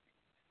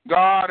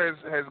God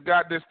has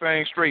got this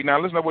thing straight.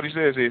 Now listen to what he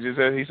says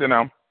here. He said,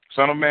 now,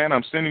 son of man,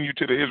 I'm sending you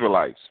to the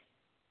Israelites,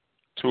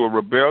 to a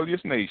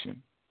rebellious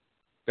nation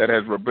that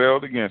has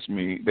rebelled against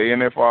me. They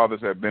and their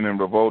fathers have been in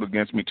revolt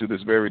against me to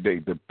this very day.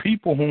 The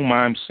people whom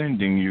I'm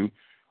sending you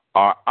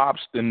are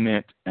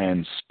obstinate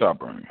and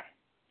stubborn.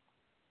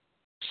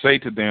 Say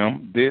to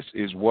them, this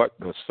is what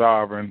the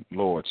sovereign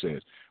Lord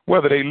says.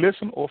 Whether they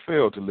listen or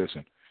fail to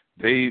listen,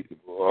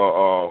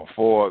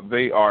 for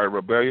they are a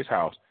rebellious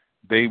house,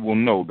 they will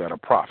know that a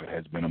prophet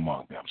has been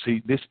among them.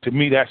 See, this to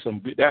me, that's a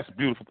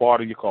beautiful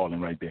part of your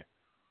calling right there.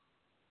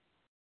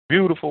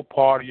 Beautiful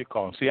part of your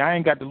calling. See, I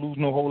ain't got to lose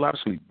no whole lot of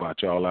sleep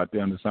about y'all out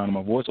there on the sound of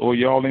my voice, or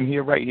y'all in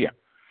here right here.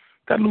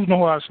 Got to lose no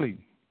whole lot of sleep.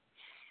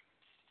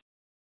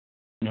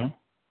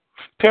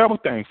 Terrible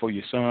thing for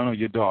your son or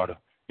your daughter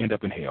end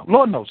up in hell.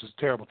 Lord knows it's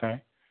a terrible thing.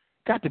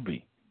 Got to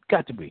be.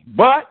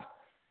 But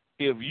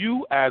if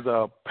you as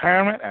a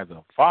parent, as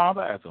a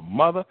father, as a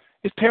mother,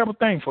 it's a terrible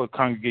thing for a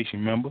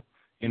congregation member,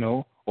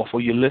 or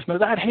for your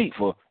listeners. I'd hate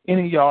for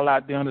any of y'all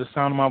out there under the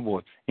sound of my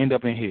voice end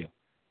up in hell.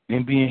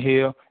 Then be in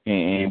hell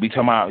and be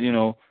talking about,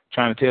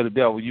 trying to tell the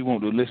devil you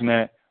want to listen to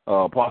that,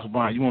 Apostle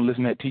Brian, you want to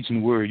listen to that teaching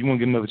the word. You want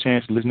to get another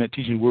chance to listen to that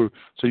teaching the word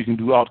so you can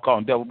do all the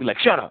calling. The devil will be like,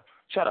 shut up.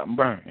 shut up and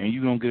burn, and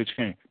you don't get a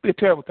chance. Be a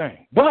terrible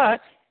thing. But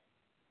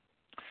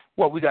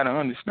what we got to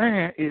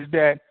understand is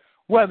that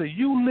whether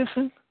you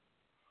listen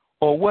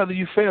or whether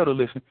you fail to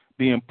listen,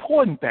 the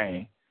important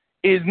thing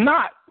is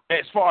not,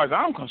 as far as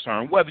I'm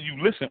concerned, whether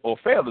you listen or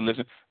fail to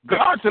listen.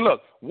 God said,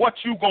 look, what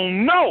you going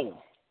to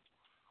know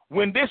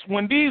when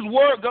these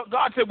words,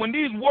 God said, when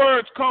these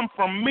words come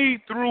from me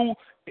through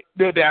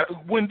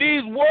when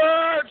these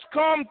words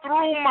come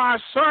through my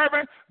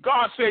servant,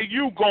 God said,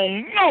 you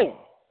going to know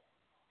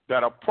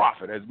that a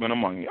prophet has been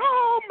among you.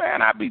 Oh,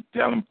 man, I be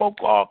telling folk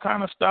all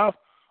kind of stuff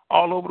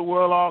all over the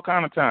world all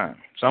kind of time.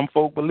 Some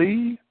folk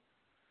believe.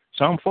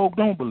 Some folk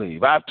don't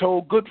believe. I've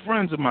told good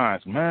friends of mine,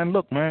 man,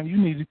 look, man, you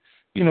need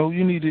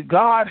to,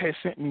 God has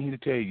sent me to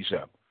tell you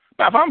something.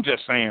 Now, if I'm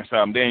just saying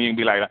something, then you can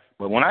be like,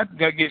 but when I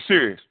get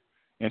serious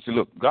and say,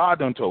 look, God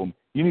done told me,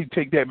 you need to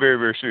take that very,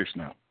 very serious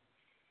now.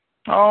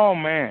 Oh,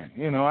 man,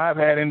 I've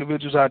had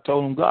individuals I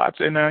told them, God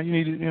said, now you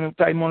need to,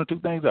 tighten one or two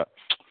things up.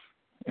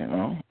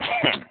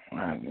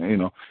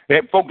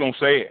 Folk don't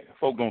say it.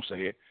 Folk don't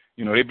say it.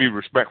 They be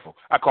respectful.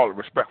 I call it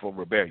respectful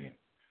rebellion.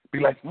 Be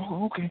like,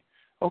 oh,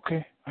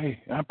 okay,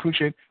 hey, I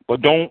appreciate it.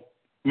 But don't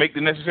make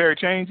the necessary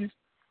changes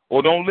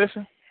or don't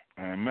listen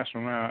and mess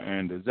around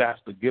and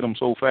disaster get them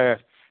so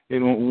fast it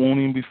won't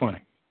even be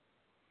funny.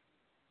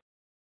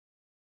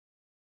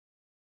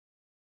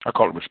 I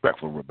call it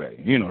respectful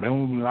rebellion.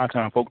 A lot of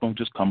times folk don't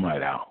just come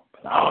right out.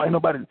 Oh, ain't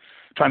nobody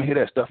trying to hear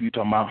that stuff you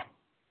talking about,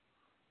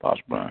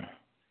 Pastor Brian.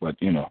 But,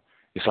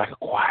 it's like a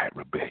quiet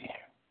rebellion.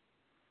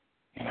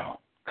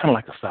 Kind of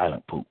like a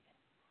silent poop.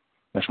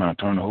 That's trying to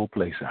turn the whole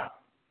place out.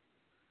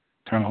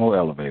 Turn the whole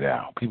elevator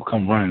out. People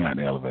come running out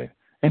the elevator.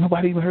 Ain't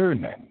nobody even heard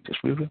nothing.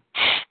 Just really.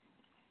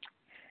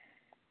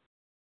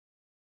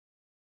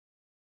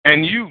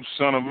 And you,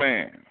 son of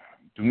man,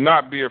 do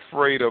not be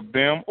afraid of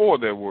them or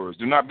their words.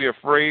 Do not be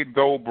afraid,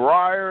 though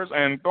briars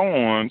and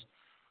thorns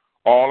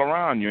all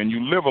around you, and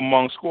you live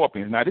among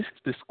scorpions. Now, this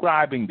is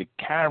describing the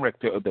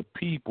character of the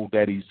people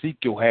that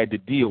Ezekiel had to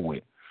deal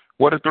with.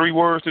 What are three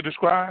words to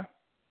describe?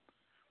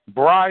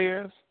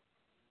 Briars,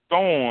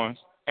 thorns,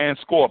 and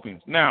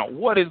scorpions. Now,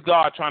 what is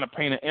God trying to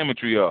paint an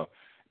imagery of?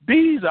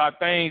 These are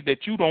things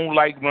that you don't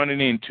like running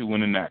into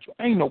in the natural.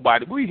 Ain't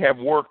nobody. We have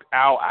worked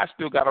out. I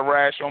still got a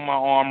rash on my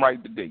arm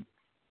right today.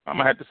 I'm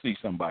going to have to see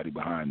somebody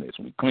behind this.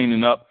 We're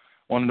cleaning up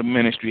one of the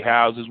ministry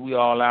houses. We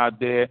all out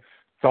there.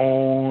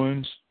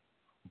 Thorns,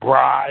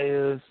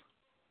 briars,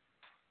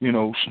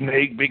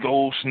 snake, big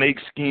old snake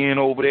skin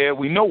over there.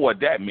 We know what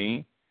that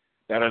means.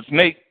 That a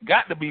snake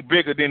got to be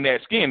bigger than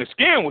that skin. The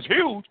skin was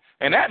huge,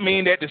 and that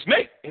means that the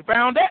snake, he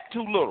found that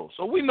too little.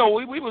 So we know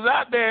we was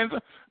out there and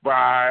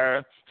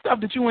briar, stuff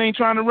that you ain't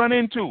trying to run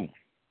into.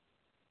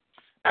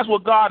 That's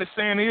what God is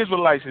saying the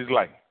Israelites is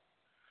like.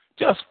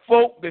 Just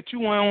folk that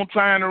you ain't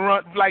trying to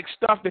run, like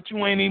stuff that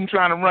you ain't even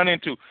trying to run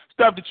into,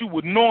 stuff that you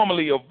would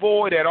normally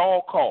avoid at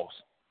all costs.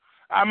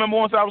 I remember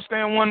once I was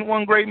staying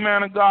one great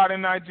man of God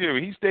in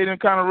Nigeria. He stayed in a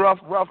kind of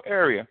rough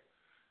area.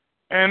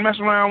 And messed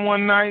around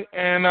one night,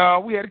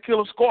 and we had to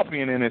kill a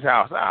scorpion in his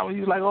house.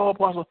 He was like, oh,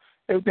 Apostle,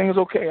 everything is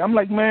okay. I'm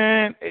like,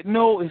 man,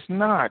 no, it's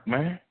not,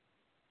 man.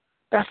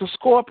 That's a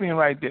scorpion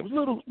right there. It was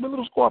a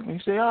little scorpion.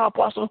 He said, oh,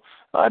 Apostle,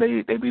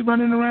 they be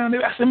running around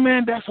there. I said,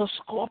 man, that's a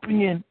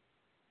scorpion.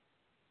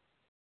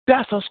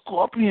 That's a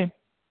scorpion.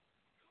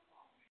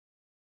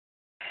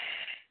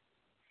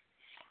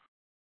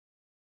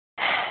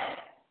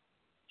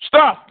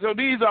 Stuff. So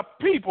these are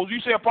people. You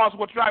say, Apostle,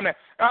 what's driving that?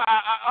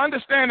 I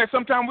understand that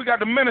sometimes we got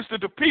to minister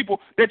to people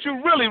that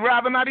you really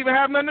rather not even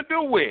have nothing to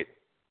do with.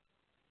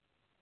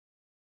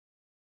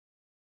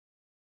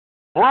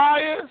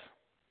 Briars,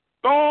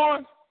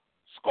 thorns,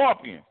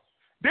 scorpions.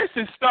 This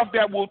is stuff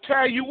that will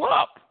tear you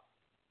up.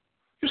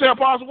 You say,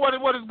 Apostle, what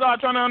is God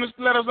trying to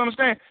let us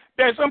understand?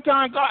 That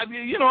sometimes God,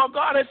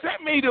 God has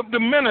sent me to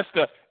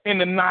minister in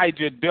the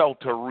Niger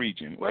Delta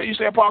region. Well, you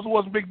say, Apostle,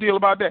 what's the big deal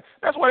about that?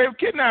 That's why they were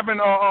kidnapping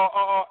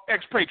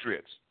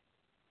expatriates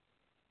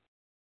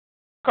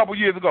a couple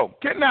years ago.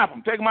 Kidnap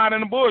them, take them out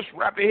in the bush,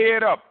 wrap their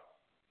head up.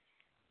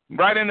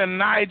 Right in the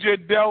Niger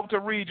Delta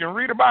region.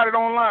 Read about it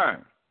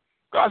online.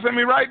 God sent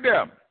me right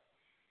there.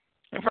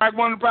 In fact,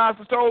 one of the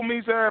pastors told me,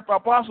 he said,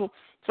 Apostle,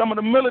 some of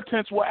the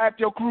militants were at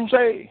your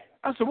crusade.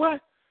 I said, what?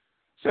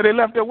 Said they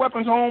left their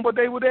weapons home, but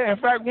they were there. In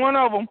fact, one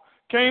of them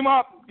came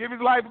up, gave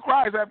his life to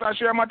Christ after I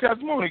shared my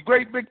testimony.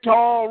 Great, big,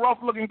 tall,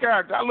 rough-looking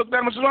character. I looked at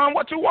him and said, Son,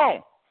 what you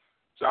want?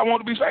 So I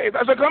want to be saved.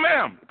 I said, come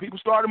here. People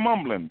started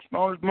mumbling,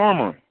 started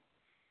murmuring.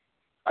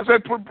 I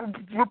said,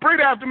 repeat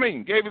after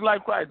me. Gave his life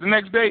to Christ. The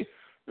next day,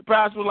 the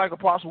pastor was like,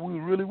 Apostle, we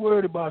were really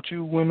worried about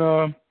you when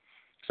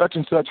such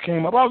and such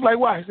came up. I was like,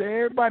 why? He said,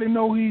 everybody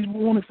know he's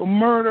wanted for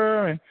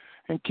murder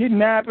and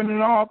kidnapping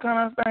and all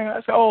kind of things.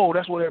 I said, oh,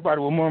 that's what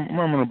everybody was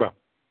murmuring about.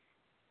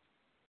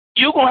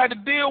 You're going to have to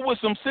deal with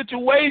some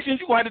situations.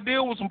 You're going to have to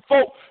deal with some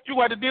folk. You're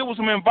going to have to deal with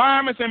some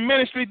environments and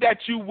ministry that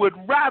you would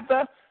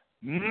rather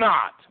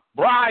not.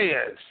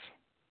 Briars,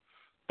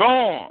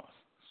 thorns,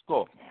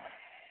 scorpions.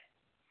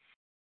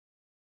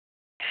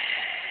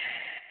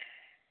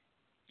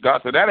 God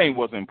said that ain't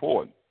what's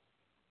important.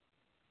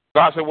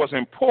 God said what's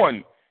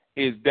important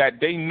is that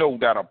they know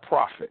that a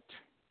prophet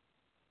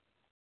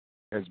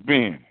has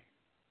been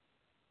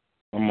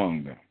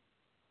among them.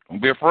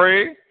 Don't be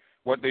afraid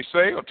what they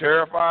say or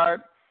terrified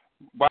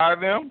by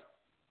them.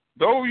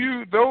 Though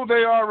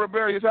they are a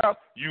rebellious house,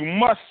 you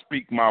must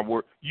speak my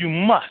word. You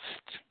must.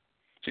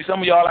 See,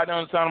 some of y'all out there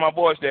on the sound of my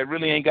voice that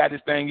really ain't got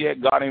this thing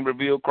yet. God ain't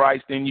revealed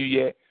Christ in you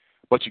yet.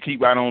 But you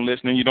keep right on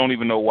listening. You don't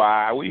even know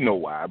why. We know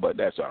why, but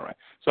that's all right.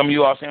 Some of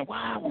you are saying,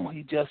 why won't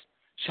he just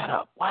shut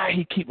up? Why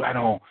he keep right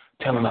on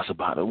telling us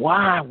about it?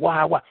 Why?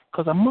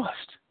 Because I must.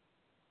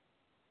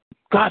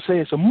 God says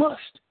it's a must.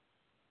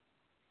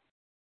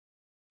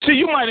 See,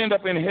 you might end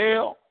up in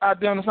hell out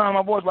there on the sound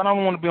of my voice, but I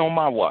don't want to be on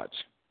my watch.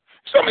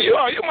 Some of you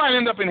might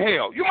end up in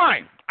hell. You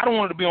might. I don't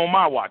want it to be on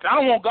my watch. I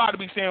don't want God to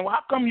be saying, well,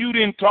 how come you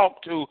didn't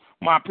talk to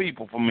my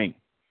people for me?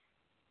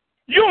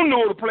 You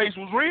knew the place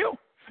was real,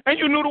 and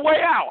you knew the way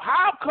out.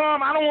 How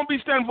come I don't want to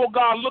be standing before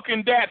God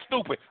looking that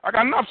stupid? I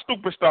got enough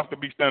stupid stuff to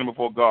be standing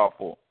before God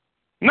for.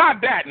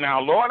 Not that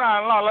now, Lord.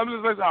 Let me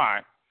just say, all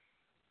right.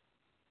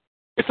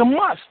 It's a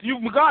must.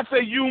 God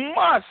said you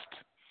must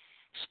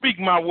speak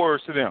my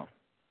words to them.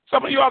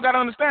 Some of y'all got to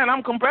understand,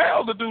 I'm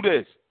compelled to do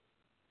this.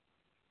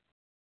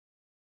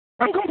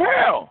 I'm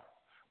compelled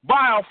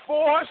by a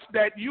force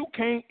that you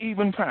can't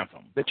even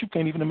fathom, that you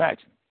can't even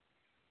imagine.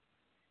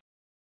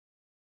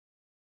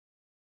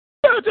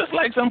 Just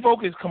like some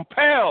folk is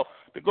compelled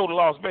to go to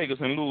Las Vegas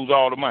and lose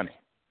all the money.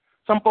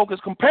 Some folk is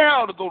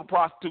compelled to go to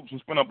prostitutes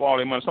and spend up all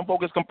their money. Some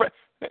folk is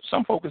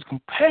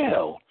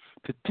compelled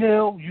to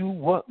tell you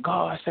what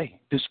God say,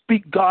 to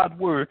speak God's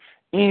word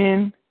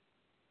in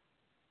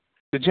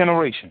the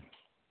generation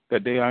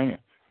that they are in.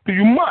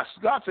 You must.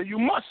 God said you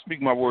must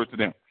speak my words to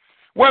them.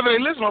 Whether they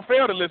listen or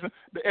fail to listen,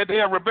 they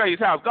are a rebellious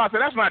house. God said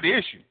that's not the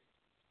issue.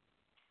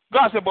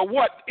 God said, but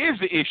what is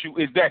the issue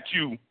is that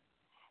you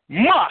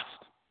must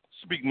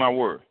speak my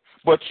word.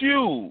 But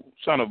you,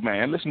 son of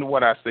man, listen to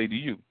what I say to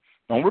you.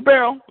 Don't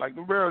rebel like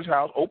the rebellious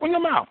house. Open your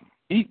mouth.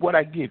 Eat what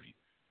I give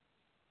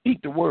you.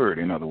 Eat the word,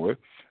 in other words.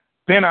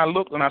 Then I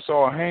looked and I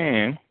saw a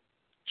hand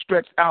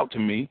stretched out to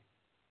me.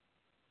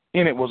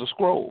 In it was a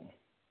scroll,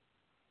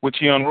 which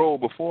he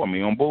unrolled before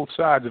me. On both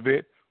sides of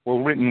it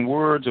were written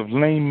words of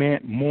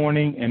lament,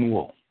 mourning, and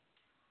woe.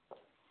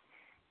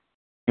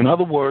 In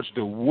other words,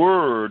 the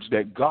words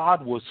that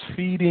God was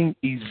feeding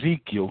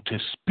Ezekiel to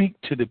speak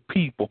to the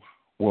people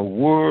were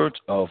words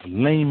of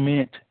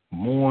lament,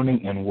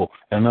 mourning, and woe.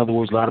 In other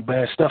words, a lot of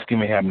bad stuff can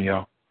be happening,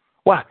 y'all.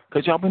 Why?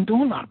 Because y'all been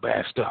doing a lot of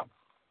bad stuff.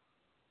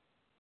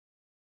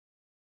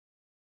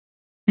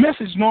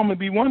 Message normally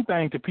be one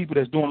thing to people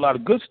that's doing a lot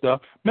of good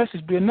stuff.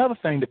 Message be another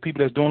thing to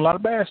people that's doing a lot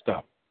of bad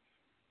stuff.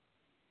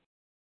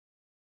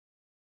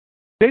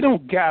 They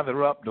don't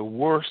gather up the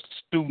worst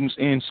students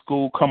in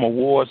school come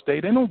awards day.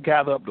 They don't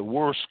gather up the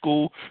worst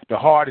school, the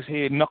hardest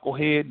head,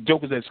 knucklehead,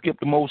 jokers that skip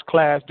the most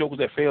class, jokers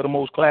that fail the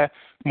most class,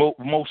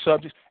 most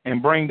subjects,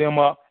 and bring them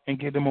up and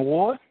give them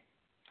award.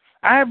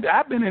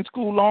 I've been in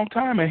school a long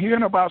time and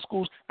hearing about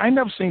schools. I ain't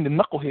never seen the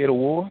knucklehead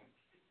award.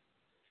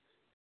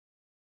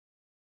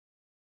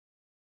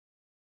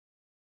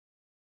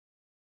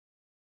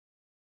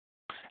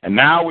 And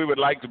now we would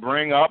like to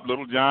bring up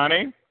little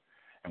Johnny.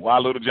 And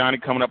while little Johnny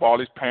coming up, all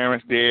his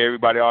parents there,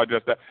 everybody all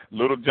dressed up.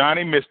 Little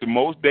Johnny missed the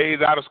most days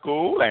out of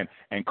school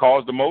and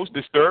caused the most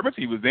disturbance.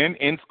 He was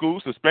in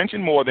school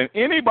suspension more than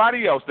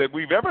anybody else that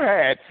we've ever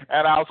had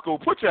at our school.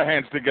 Put your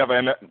hands together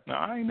and no,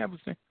 I ain't never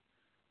seen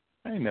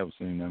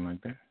nothing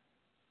like that.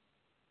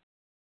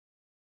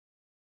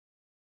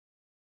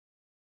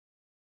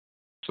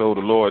 So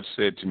the Lord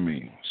said to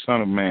me,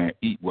 Son of man,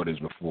 eat what is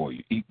before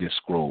you. Eat this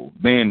scroll.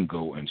 Then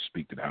go and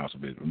speak to the house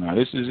of Israel. Now,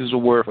 this is a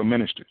word for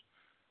ministers.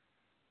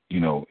 You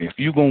know, if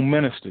you're going to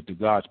minister to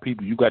God's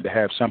people, you got to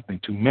have something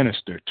to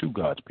minister to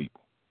God's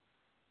people.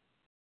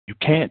 You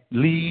can't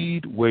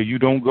lead where you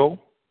don't go.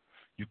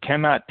 You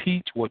cannot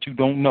teach what you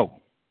don't know.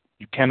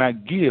 You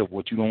cannot give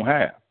what you don't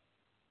have.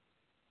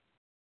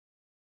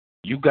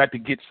 You got to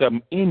get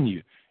something in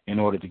you in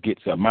order to get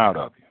something out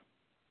of you.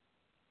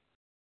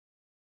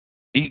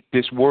 Eat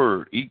this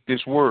word. Eat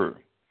this word.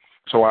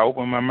 So I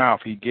opened my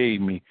mouth. He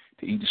gave me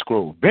to eat the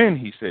scroll. Then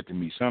he said to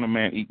me, Son of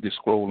man, eat this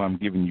scroll I'm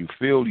giving you.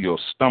 Fill your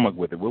stomach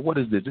with it. Well, what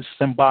is this? This is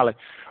symbolic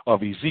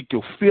of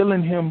Ezekiel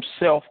filling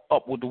himself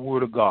up with the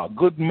word of God.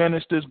 Good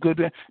ministers,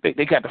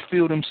 they got to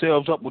fill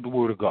themselves up with the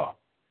word of God.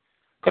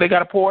 Because they got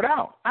to pour it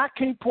out. I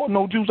can't pour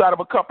no juice out of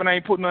a cup and I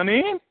ain't putting none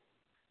in.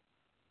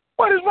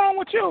 What is wrong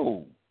with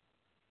you?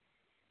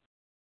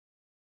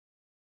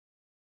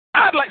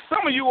 I'd like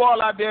some of you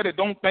all out there that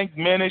don't think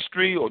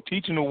ministry or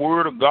teaching the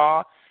word of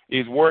God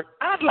is work.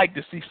 I'd like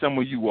to see some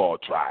of you all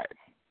try it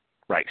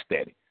right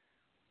steady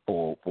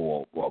for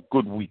a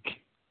good week.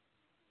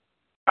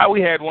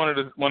 We had one of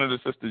the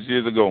sisters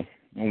years ago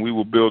when we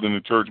were building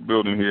the church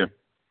building here,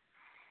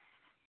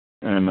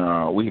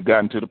 and we had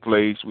gotten to the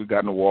place, we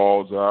gotten the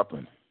walls up,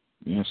 and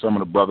some of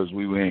the brothers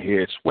we were in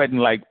here sweating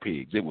like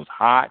pigs. It was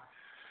hot.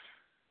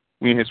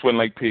 We in here sweating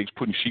like pigs,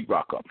 putting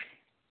sheetrock up.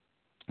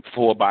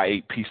 4 by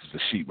 8 pieces of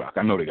sheetrock.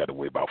 I know they got to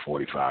weigh about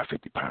 45,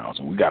 50 pounds,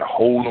 and we got to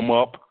hold them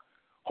up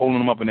holding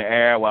them up in the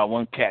air while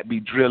one cat be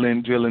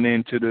drilling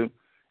into the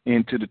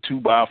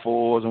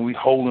 2x4s, and we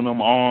holding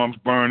them, arms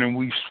burning,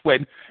 we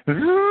sweating. He's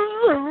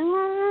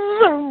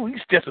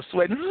just a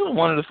sweating.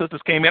 One of the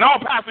sisters came in. Oh,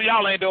 Pastor,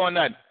 y'all ain't doing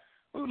nothing.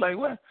 We was like,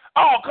 what?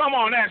 Oh, come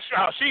on, that's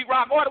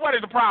sheetrock. What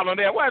is the problem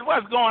there?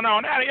 What's going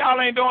on? Y'all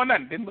ain't doing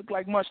nothing. Didn't look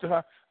like much to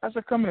her. I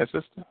said, come here,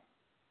 sister.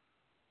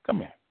 Come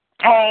here.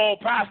 Oh,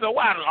 Pastor,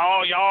 why?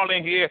 Oh, y'all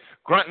in here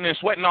grunting and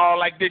sweating all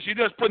like this. You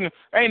just putting,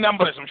 ain't nothing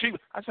but some sheep.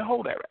 I said,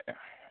 hold that right there.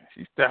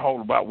 She started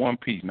holding about one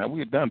piece. Now, we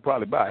had done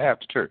probably about half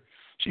the church.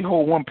 She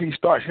hold one piece,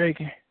 start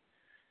shaking,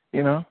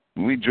 you know.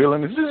 We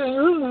drilling.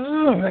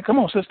 Like, come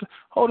on, sister,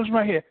 hold this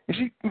right here. And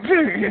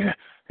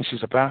she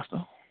said,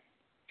 Pastor,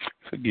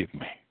 forgive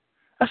me.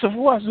 I said, for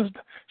what,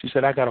 sister? She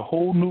said, I got a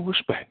whole new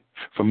respect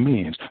for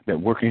men that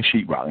work in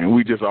sheetrock. And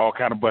we just all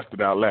kind of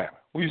busted out laughing.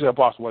 We said,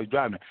 Apostle, why you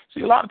driving that?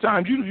 See, a lot of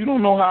times you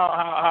don't know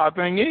how a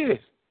thing is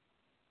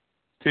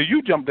till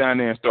you jump down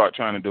there and start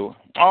trying to do it.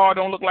 Oh, it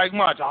don't look like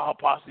much. Oh,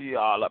 Apostle, you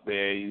all up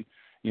there. You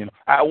know,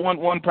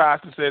 one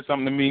pastor said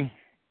something to me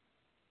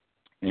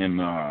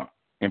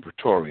in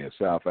Pretoria,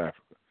 South Africa.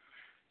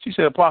 She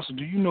said, Apostle,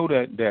 do you know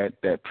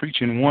that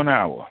preaching 1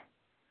 hour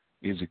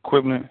is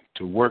equivalent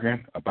to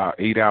working about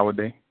 8 hours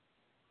a day?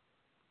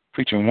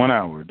 Preaching 1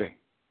 hour a day.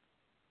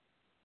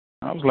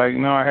 I was like,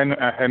 no, I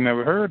had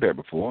never heard that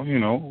before, you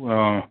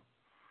know,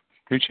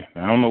 preaching.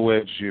 I don't know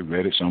where she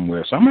read it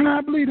somewhere. So, I mean,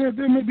 I believe that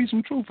there may be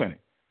some truth in it.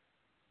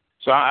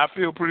 So I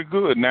feel pretty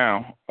good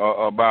now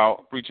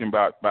about preaching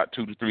about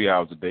 2 to 3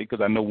 hours a day,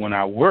 because I know when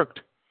I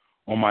worked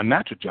on my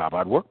natural job,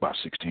 I'd work about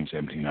 16,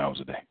 17 hours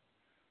a day.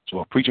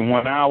 So if preaching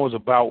 1 hour is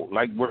about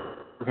like work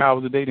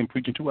hours a day, then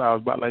preaching 2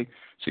 hours about like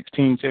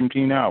 16,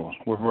 17 hours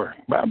worth of work.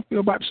 But I feel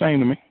about the same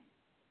to me.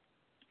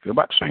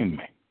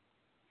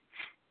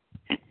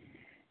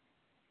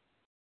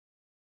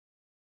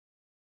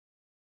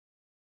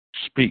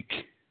 Speak.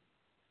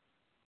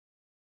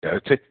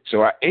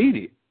 So I ate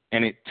it,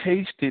 and it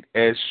tasted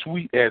as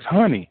sweet as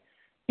honey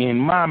in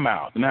my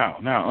mouth.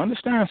 Now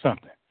understand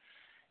something.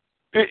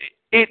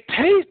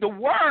 The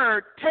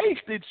word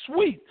tasted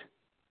sweet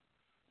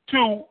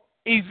to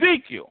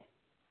Ezekiel.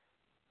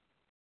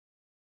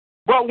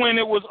 But when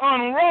it was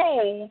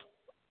unrolled,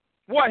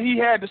 what he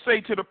had to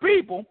say to the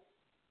people,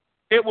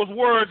 it was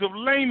words of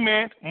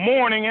lament,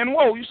 mourning, and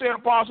woe. You said,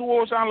 Apostle,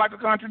 woe sound like a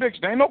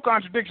contradiction. There ain't no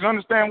contradiction.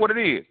 Understand what it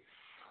is.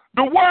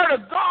 The word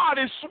of God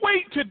is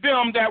sweet to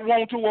them that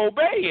want to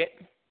obey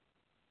it,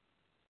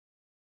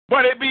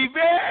 but it be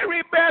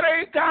very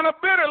better, kind of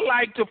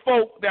bitter-like to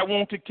folk that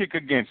want to kick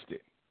against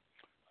it.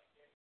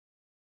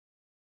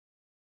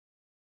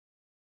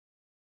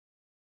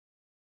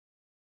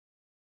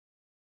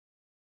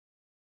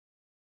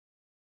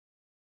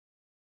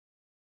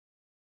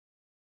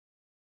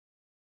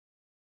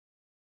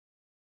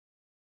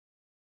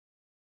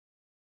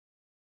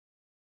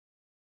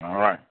 All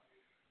right.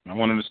 Now,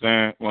 one of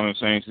the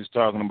things he's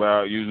talking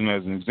about using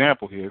as an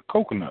example here,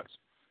 coconuts.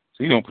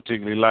 So he don't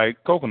particularly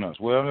like coconuts.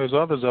 Well, there's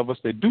others of us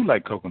that do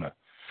like coconut.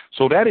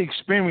 So that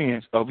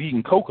experience of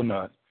eating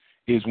coconut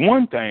is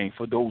one thing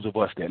for those of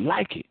us that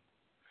like it.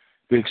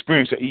 The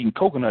experience of eating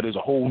coconut is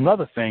a whole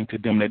nother thing to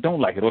them that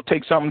don't like it. Or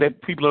take something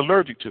that people are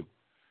allergic to.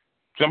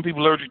 Some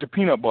people are allergic to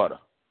peanut butter.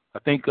 I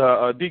think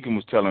Deacon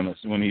was telling us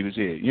when he was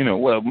here. You know,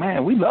 well,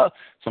 man, we love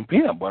some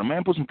peanut butter,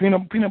 man. Put some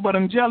peanut butter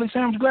and jelly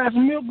sandwich, glass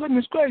of milk.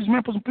 Goodness gracious,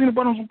 man. Put some peanut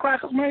butter on some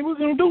crackers, man. We're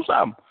going to do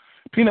something.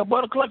 Peanut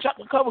butter,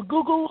 chocolate covered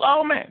goo-goos.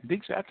 Oh, man.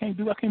 Dick said, I can't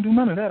do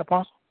none of that,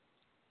 Apostle.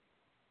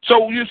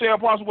 So you say,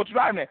 Apostle, what you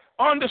driving at?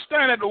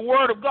 Understand that the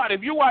word of God,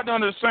 if you out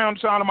under the sound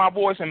of my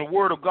voice and the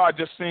word of God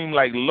just seemed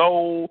like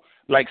low,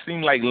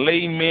 seemed like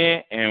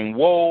lament and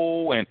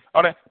woe and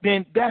all that,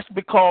 then that's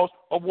because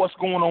of what's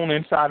going on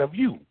inside of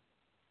you.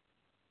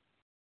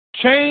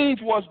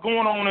 Change what's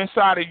going on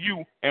inside of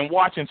you and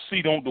watch and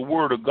see don't the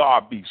word of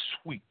God be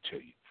sweet to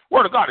you.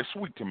 Word of God is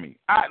sweet to me.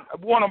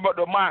 One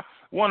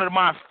of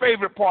my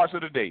favorite parts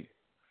of the day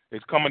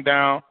is coming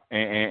down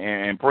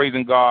and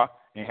praising God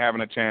and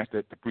having a chance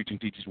to preach and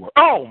teach His word.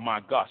 Oh my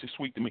gosh, it's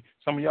sweet to me.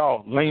 Some of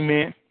y'all lame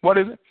men. What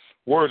is it?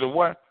 Words of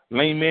what?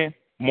 Lame men,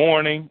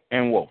 mourning,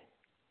 and woe.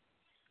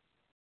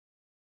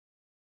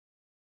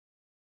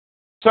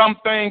 Some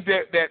things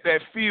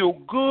that feel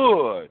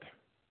good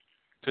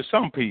to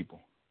some people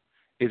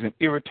is an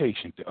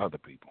irritation to other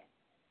people.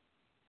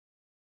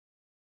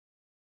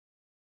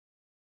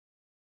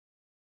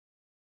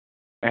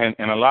 And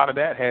a lot of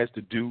that has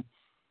to do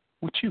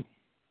with you.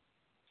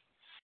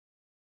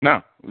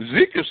 Now,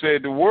 Ezekiel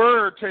said the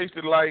word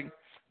tasted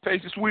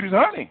sweet as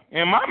honey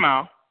in my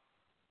mouth.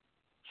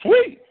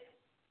 Sweet.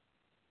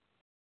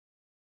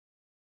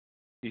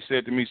 He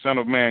said to me, Son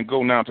of man,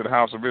 go now to the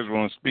house of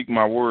Israel and speak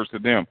my words to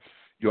them.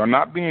 You are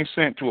not being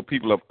sent to a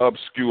people of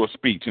obscure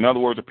speech. In other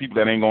words, the people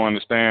that ain't going to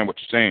understand what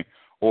you're saying,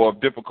 or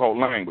of difficult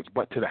language,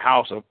 but to the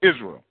house of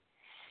Israel.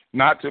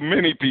 Not to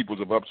many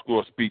peoples of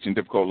obscure speech and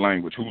difficult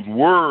language, whose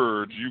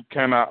words you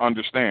cannot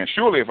understand.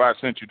 Surely if I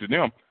sent you to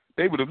them,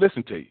 they would have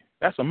listened to you.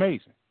 That's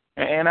amazing.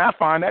 And I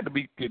find that to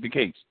be the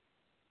case.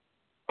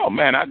 Oh,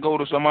 man, I go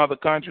to some other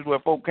countries where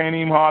folk can't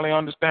even hardly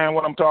understand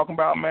what I'm talking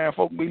about, man.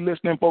 Folk be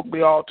listening, folk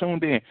be all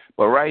tuned in.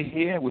 But right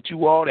here with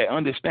you all that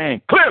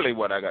understand clearly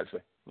what I got to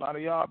say, a lot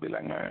of y'all be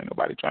like, man,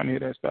 nobody trying to hear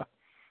that stuff.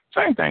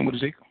 Same thing with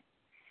Ezekiel.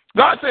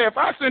 God said if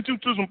I sent you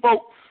to some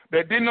folk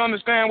that didn't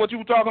understand what you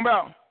were talking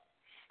about,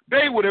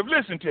 they would have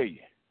listened to you.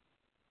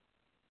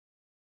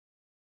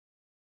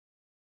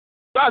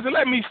 God said,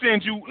 let me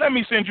send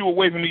you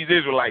away from these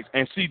Israelites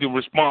and see the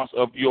response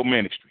of your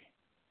ministry.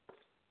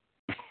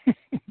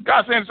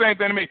 God said the same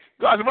thing to me.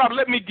 God said, Robert,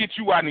 let me get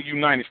you out in the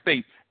United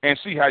States and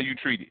see how you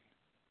treat it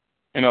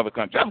in other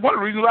countries. That's one of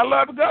the reasons I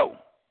love to go.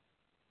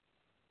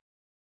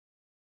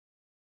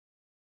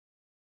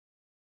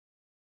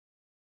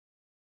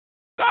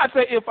 God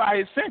said if I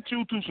had sent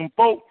you to some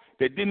folk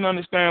that didn't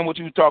understand what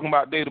you were talking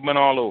about, they'd have been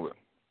all over it.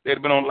 They'd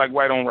have been on like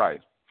white on rice.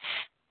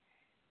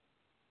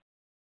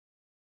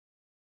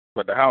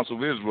 But the house of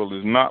Israel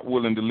is not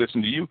willing to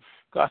listen to you.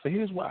 God said,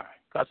 here's why.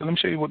 God said, let me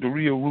show you what the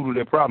real root of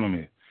their problem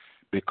is.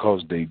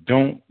 Because they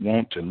don't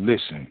want to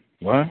listen,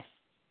 what?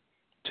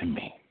 To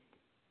me.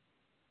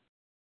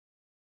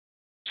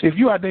 See, if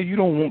you out there, you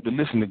don't want to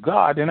listen to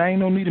God, then I ain't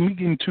no need of me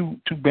getting too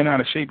bent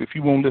out of shape if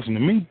you won't listen to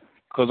me.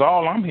 Because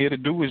all I'm here to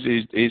do is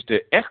to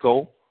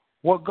echo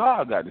what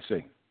God got to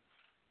say.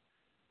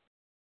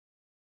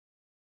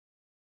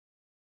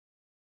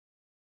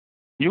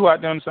 You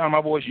out there on the side of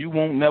my voice, you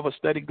won't never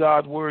study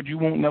God's word. You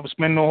won't never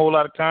spend no whole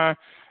lot of time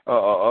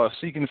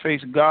seeking the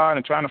face of God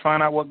and trying to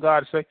find out what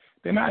God say.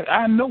 Then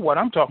I know what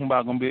I'm talking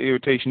about going to be an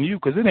irritation to you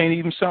because it ain't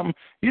even something,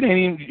 it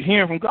ain't even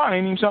hearing from God,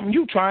 ain't even something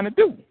you trying to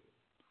do.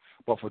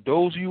 But for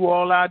those of you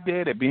all out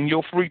there that be in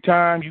your free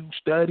time, you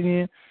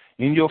studying,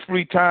 in your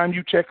free time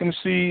you checking to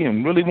see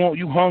and really want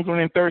you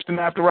hungering and thirsting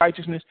after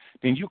righteousness,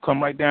 then you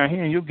come right down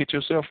here and you'll get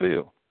yourself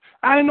filled.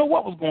 I didn't know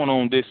what was going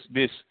on this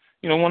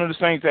one of the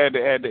saints had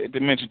to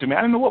mention to me.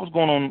 I didn't know what was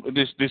going on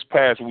this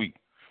past week.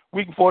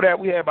 Week before that,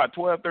 we had about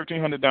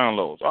 1,300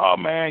 downloads. Oh,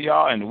 man,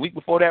 y'all. And the week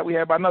before that, we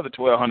had about another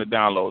 1,200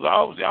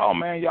 downloads.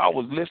 Y'all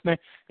was listening.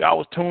 Y'all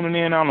was tuning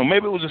in. I don't know.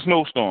 Maybe it was a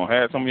snowstorm.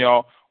 Had some of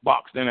y'all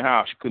boxed in the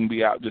house. You couldn't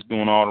be out just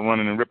doing all the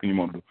running and ripping you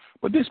want to do.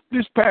 But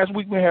this past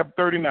week, we had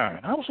 39.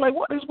 I was like,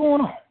 what is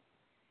going on?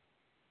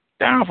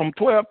 Down from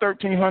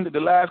 1,300 the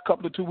last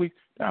couple of 2 weeks,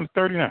 down to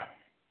 39.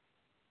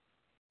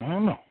 I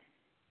don't know.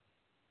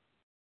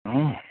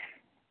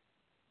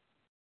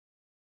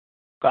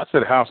 God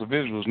said the house of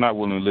Israel is not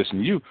willing to listen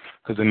to you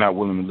because they're not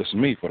willing to listen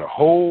to me. For the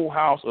whole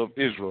house of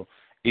Israel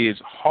is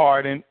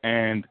hardened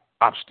and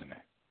obstinate.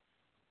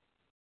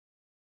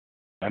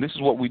 Now, this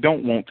is what we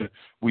don't want to.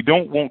 We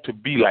don't want to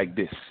be like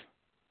this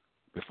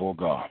before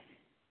God.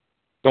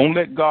 Don't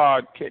let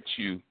God catch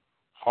you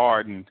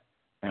hardened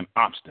and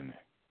obstinate.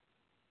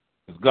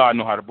 Because God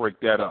know how to break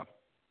that up.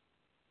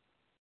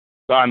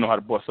 God know how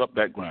to bust up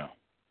that ground.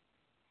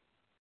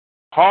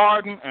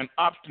 Hardened and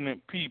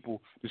obstinate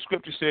people, the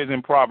scripture says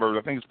in Proverbs,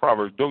 I think it's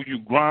Proverbs, though you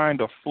grind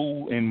a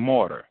fool in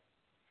mortar,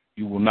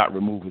 you will not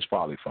remove his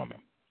folly from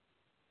him.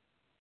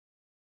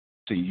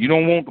 See, you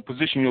don't want to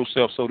position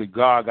yourself so that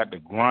God got to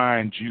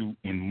grind you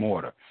in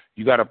mortar.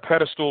 You got a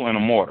pedestal and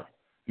a mortar.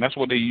 And that's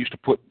what they used to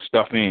put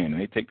stuff in.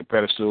 And they take the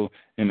pedestal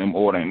and the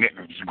mortar and they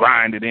just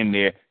grind it in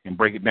there and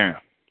break it down.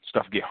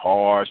 Stuff get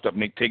hard, stuff,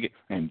 and they take it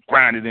and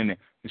grind it in there.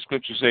 The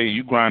scripture say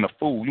you grind a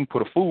fool. You can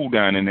put a fool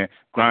down in there,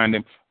 grind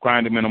him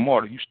in a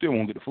mortar. You still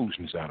won't get the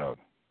foolishness out of it.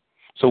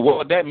 So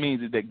what that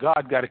means is that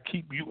God got to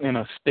keep you in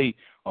a state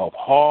of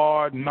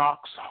hard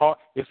knocks.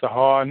 It's a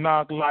hard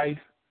knock life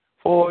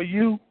for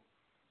you.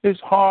 It's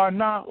hard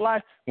knock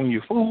life when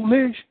you're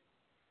foolish.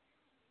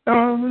 Hey,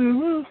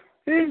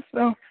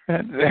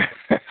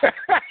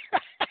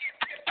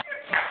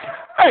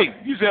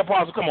 you said,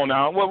 Apostle, come on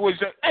now. What you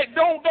say? Hey,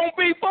 don't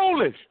be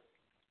foolish.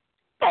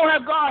 Don't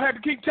have God have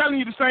to keep telling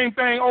you the same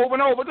thing over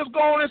and over. Just go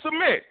on and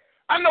submit.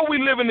 I know we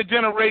live in a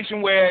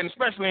generation where, and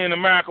especially in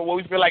America, where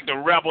we feel like the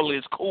rebel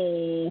is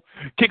cool,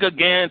 kick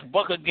against,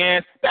 buck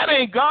against. That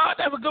ain't God.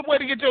 That's a good way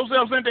to get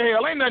yourself sent to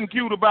hell. Ain't nothing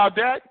cute about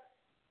that.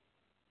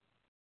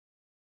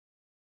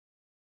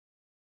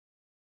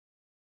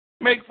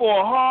 Make for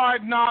a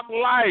hard knock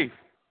life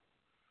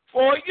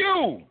for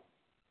you.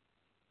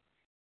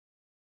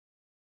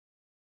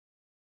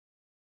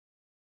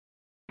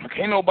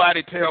 Can't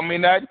nobody tell me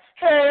nothing.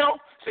 Hell,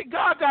 see,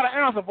 God got an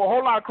answer for a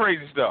whole lot of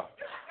crazy stuff.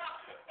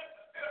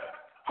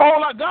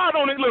 God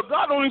don't even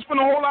spend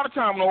a whole lot of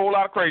time on a whole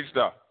lot of crazy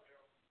stuff.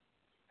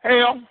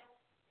 Hell,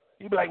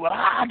 you be like, well,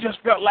 I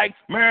just felt like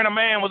marrying a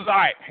man was all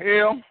right.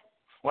 Hell,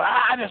 well,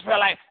 I just felt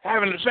like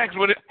having sex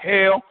with it.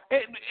 Hell,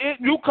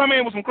 you come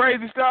in with some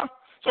crazy stuff.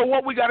 So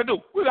what we got to do?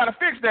 We got to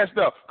fix that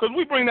stuff because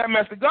we bring that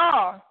mess to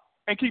God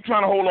and keep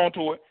trying to hold on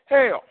to it.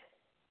 Hell.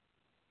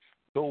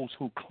 Those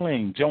who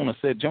cling, Jonah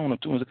said, Jonah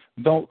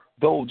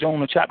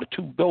chapter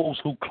 2, those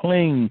who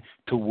cling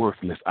to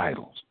worthless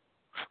idols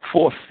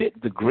forfeit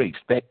the grace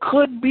that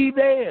could be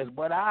theirs,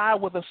 but I,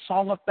 with a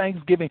song of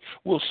thanksgiving,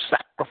 will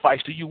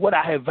sacrifice to you what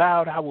I have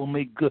vowed I will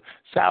make good.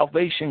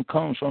 Salvation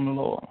comes from the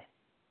Lord.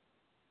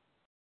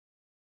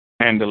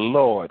 And the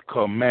Lord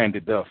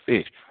commanded the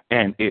fish,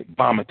 and it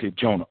vomited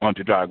Jonah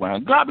onto dry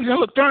ground. God be saying,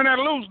 look, turn that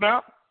loose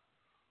now.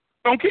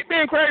 Don't keep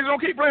being crazy.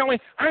 Don't keep playing with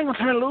me. I ain't going to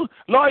turn it loose.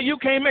 Lord, you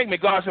can't make me.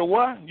 God said,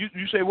 what? You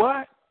say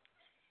what?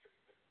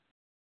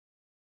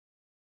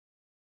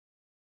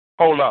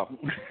 Hold up.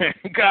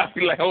 God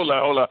be like, hold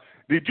up.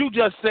 Did you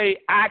just say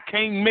I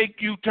can't make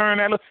you turn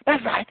that loose?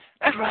 That's right.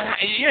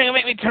 You ain't going to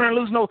make me turn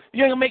loose. No,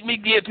 you ain't going to make me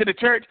give to the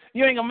church.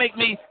 You ain't going to make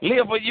me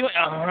live for you.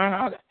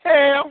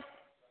 Hell.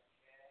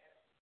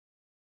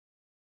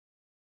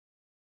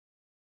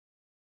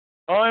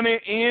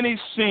 Any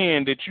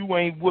sin that you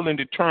ain't willing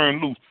to turn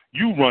loose,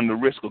 you run the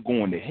risk of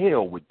going to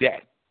hell with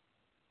that.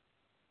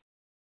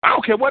 I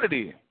don't care what it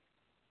is.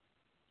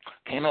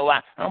 Can't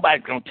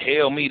nobody's going to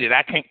tell me that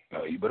I can't.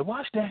 Oh, you better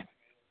watch that.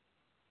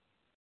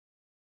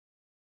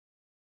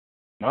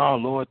 Oh,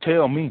 Lord,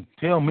 tell me.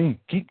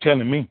 Keep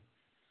telling me.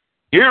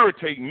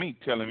 Irritating me,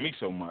 telling me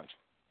so much.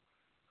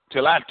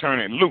 Till I turn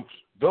it loose.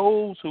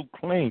 Those who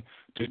cling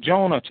to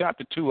Jonah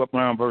chapter 2 up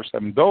around verse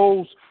 7.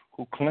 Those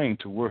who cling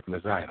to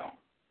worthless idols.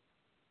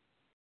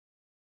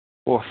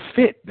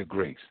 Forfeit the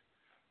grace.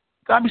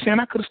 God be saying,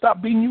 I could have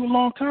stopped beating you a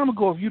long time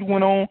ago if you'd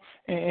went on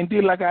and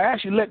did like I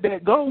asked you. Let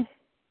that go.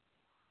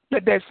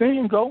 Let that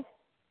sin go.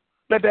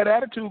 Let that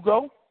attitude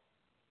go.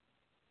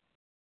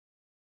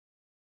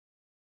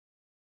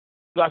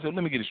 God said,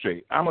 let me get it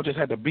straight. I'm going to just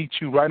have to beat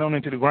you right on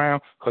into the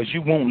ground because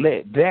you won't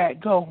let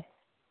that go.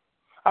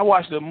 I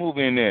watched a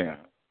movie in there,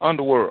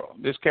 Underworld.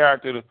 This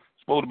character was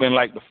supposed to have been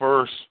like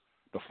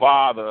the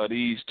father of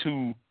these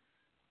two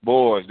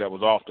boys that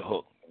was off the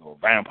hook. A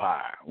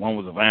vampire. One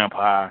was a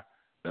vampire.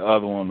 The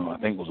other one, I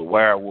think, was a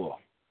werewolf.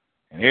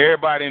 And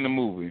everybody in the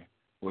movie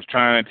was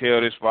trying to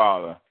tell this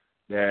father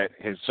that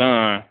his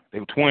son, they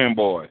were twin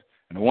boys,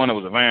 and the one that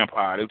was a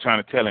vampire, they were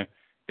trying to tell him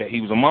that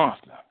he was a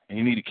monster and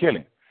he needed to kill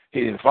him.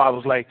 The father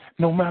was like,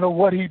 no matter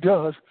what he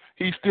does,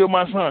 he's still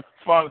my son.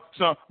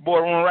 Boy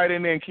run right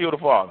in there and kill the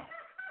father.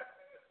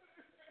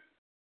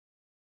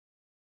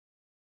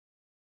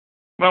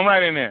 Run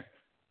right in there.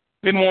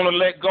 Didn't want to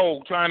let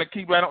go, trying to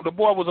keep right on. The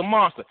boy was a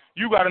monster.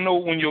 You got to know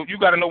when your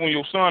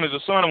son is a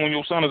son and when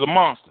your son is a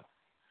monster.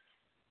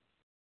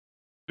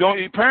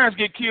 Parents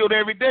get killed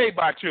every day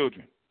by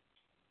children.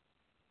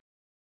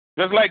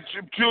 Just like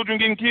children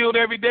getting killed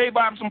every day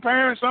by some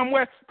parents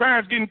somewhere,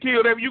 parents getting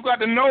killed every. You got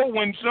to know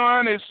when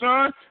son is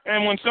son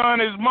and when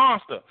son is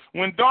monster.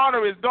 When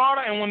daughter is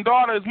daughter and when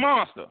daughter is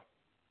monster.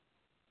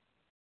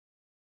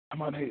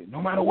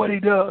 No matter what he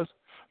does,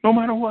 no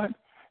matter what,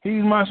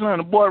 he's my son.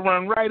 The boy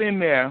run right in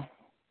there,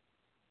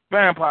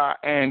 vampire,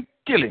 and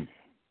kill him.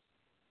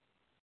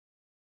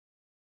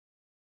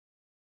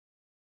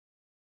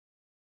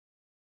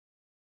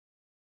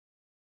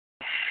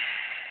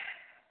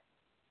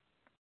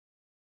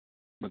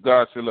 But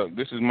God said, look,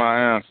 this is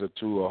my answer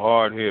to a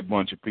hard-headed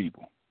bunch of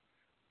people.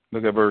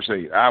 Look at verse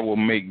 8. I will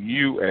make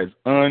you as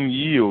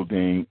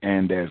unyielding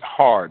and as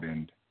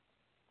hardened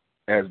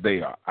as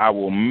they are. I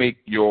will make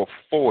your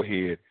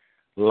forehead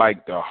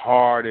like the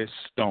hardest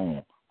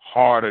stone,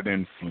 harder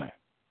than flint.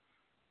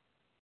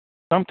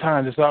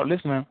 Sometimes it's all,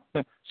 listen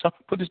now,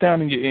 put this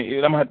down in your,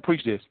 I'm going to have to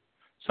preach this.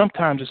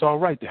 Sometimes it's all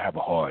right to have a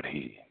hard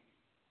head.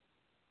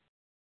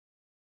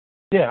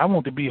 Yeah, I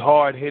want to be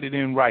hard-headed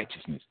in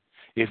righteousness.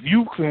 If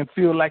you can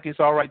feel like it's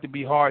all right to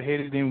be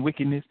hard-headed in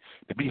wickedness,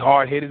 to be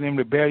hard-headed in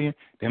rebellion,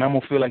 then I'm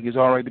going to feel like it's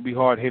all right to be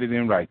hard-headed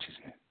in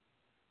righteousness.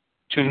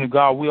 Children of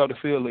God, we ought to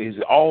feel it's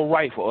all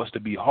right for us to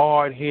be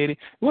hard-headed.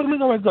 What do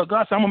we always go?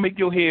 God said, I'm going to make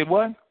your head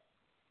what?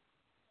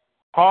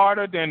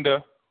 Harder than the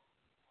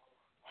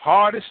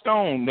hardest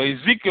stone.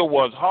 Ezekiel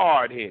was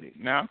hard-headed.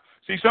 Now,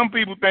 see, some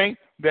people think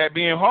that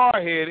being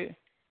hard-headed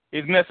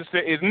is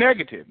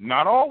negative.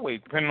 Not always,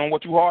 depending on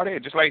what you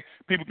hard-headed. Just like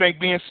people think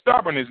being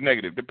stubborn is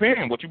negative.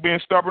 Depending on what you're being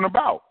stubborn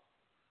about.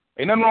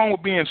 Ain't nothing wrong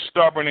with being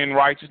stubborn in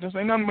righteousness.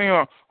 Ain't nothing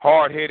being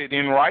hard-headed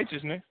in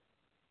righteousness.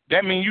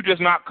 That means you're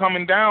just not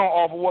coming down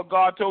off of what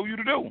God told you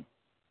to do.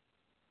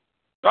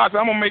 God said,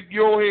 I'm going to make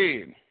your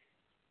head,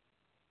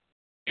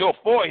 your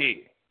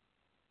forehead,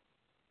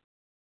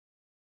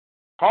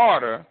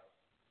 harder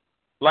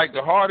like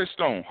the hardest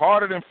stone,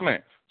 harder than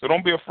flint. So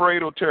don't be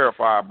afraid or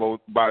terrified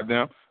by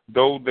them,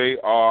 though they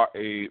are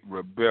a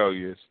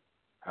rebellious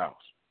house.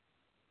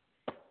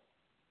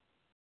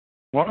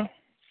 What?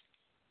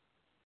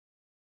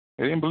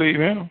 They didn't believe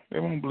him. They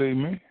won't believe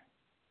me.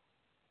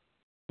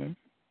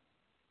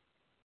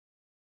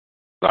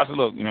 God said,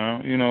 look,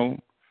 you know,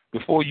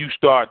 before you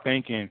start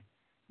thinking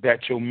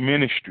that your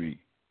ministry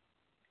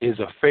is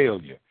a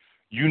failure,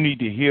 you need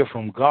to hear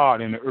from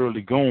God in the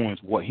early goings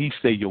what he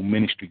say your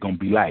ministry going to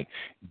be like.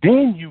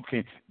 Then you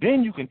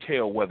can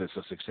tell whether it's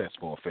a success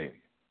or a failure.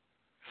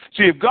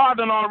 See, if God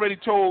done already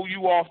told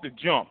you off the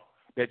jump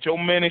that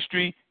your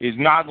ministry is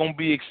not going to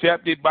be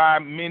accepted by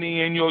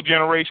many in your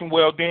generation,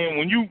 well, then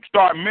when you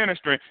start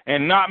ministering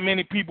and not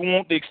many people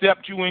want to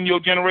accept you in your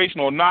generation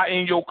or not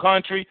in your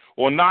country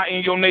or not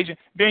in your nation,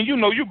 then you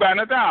know you're batting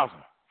 1,000.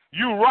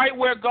 You're right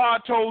where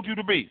God told you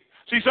to be.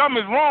 See,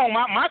 something is wrong.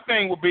 My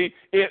thing would be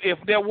if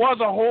there was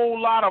a whole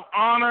lot of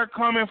honor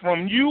coming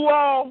from you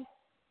all,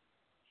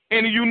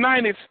 In the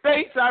United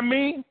States,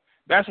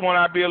 that's when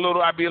I'd be a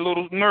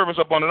little nervous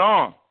up on the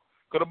arm.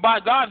 Because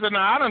God said,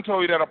 now I done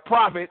told you that a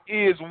prophet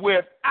is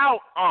without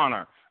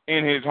honor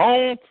in his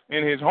home,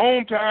 in his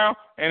hometown,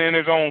 and in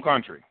his own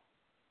country.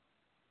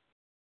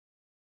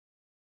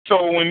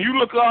 So when you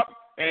look up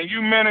and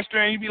you minister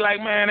and you be like,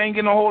 man, I ain't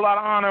getting a whole lot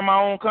of honor in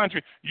my own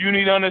country, you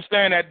need to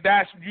understand that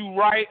that's you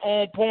right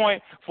on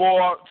point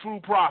for a true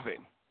prophet.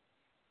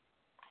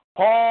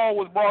 Paul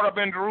was brought up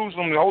in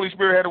Jerusalem. The Holy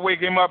Spirit had to wake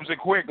him up and say,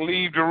 quick,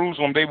 leave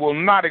Jerusalem. They will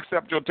not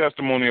accept your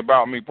testimony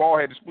about me. Paul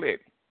had to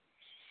split.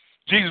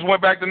 Jesus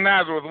went back to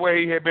Nazareth where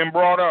he had been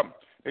brought up.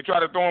 They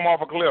tried to throw him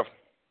off a cliff.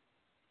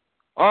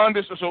 My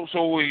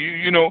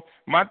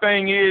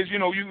thing is,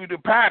 the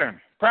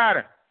pattern.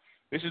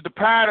 This is the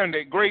pattern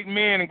that great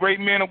men and great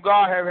men of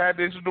God have had.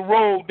 This is the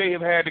road they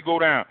have had to go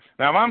down.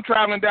 Now, if I'm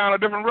traveling down a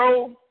different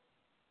road,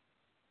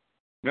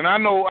 then I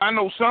know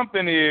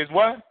something is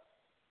what?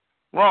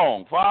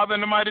 Wrong. Father,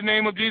 in the mighty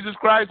name of Jesus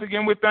Christ,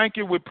 again, we thank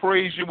you, we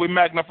praise you, we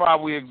magnify,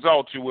 we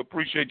exalt you, we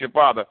appreciate you,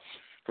 Father,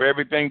 for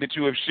everything that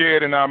you have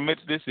shared in our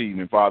midst this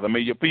evening, Father.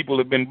 May your people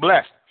have been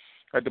blessed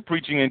at the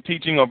preaching and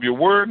teaching of your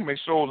word. May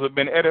souls have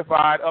been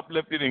edified,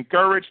 uplifted,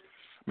 encouraged.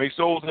 May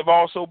souls have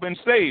also been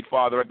saved,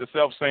 Father, at the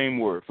self-same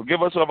word.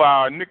 Forgive us of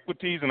our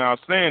iniquities and our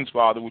sins,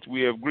 Father, which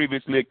we have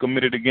grievously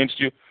committed against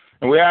you.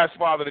 And we ask,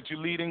 Father, that you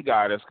lead and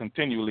guide us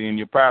continually in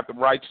your path of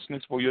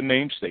righteousness for your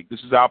name's sake.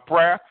 This is our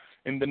prayer.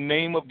 In the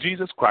name of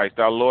Jesus Christ,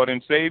 our Lord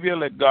and Savior,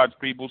 let God's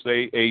people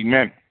say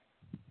amen.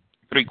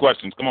 3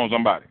 questions. Come on,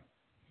 somebody.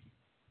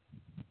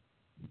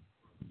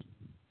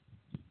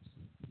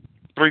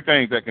 3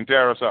 things that can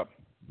tear us up.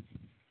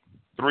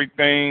 3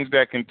 things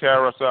that can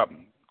tear us up.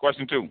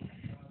 Question 2.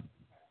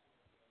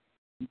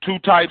 2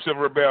 types of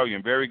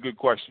rebellion. Very good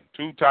question.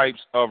 2 types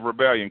of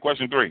rebellion.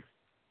 Question 3.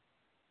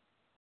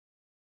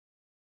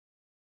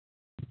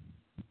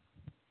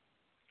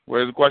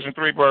 Where's the question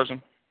 3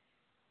 person?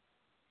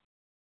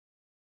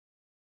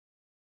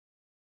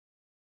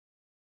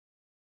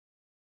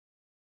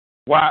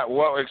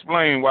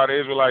 Explain why the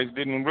Israelites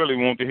didn't really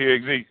want to hear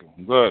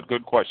Ezekiel.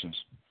 Good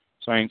questions.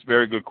 Saints,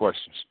 very good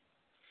questions.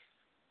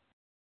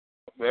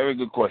 Very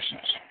good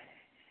questions.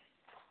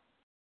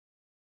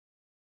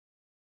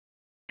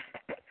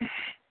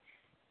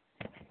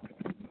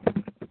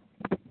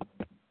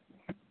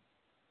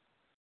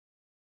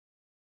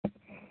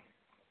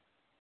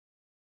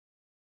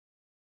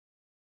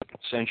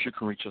 Saints, you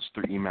can reach us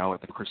through email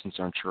at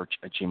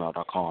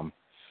thechristiancenterchurch@gmail.com.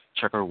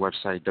 Check our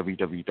website,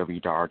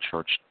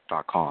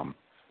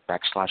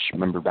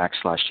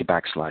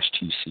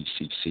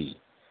 www.ourchurch.com/member/t/TCCC.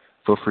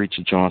 Feel free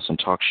to join us on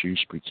TalkShoe,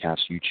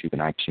 Spreecast, YouTube,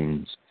 and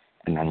iTunes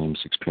at 9 a.m.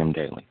 6 p.m.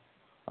 daily.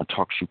 On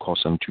TalkShoe, call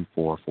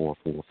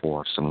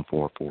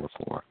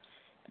 724-444-7444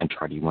 and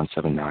try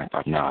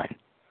D17959. On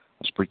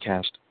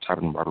Spreecast, type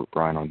in Robert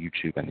Bryan on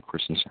YouTube and the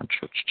Christian Center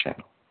Church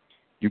channel.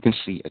 You can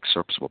see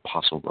excerpts of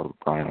Apostle Robert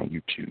Bryan on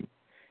YouTube.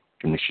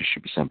 Donations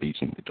should be sent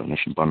using the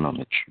donation button on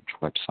the church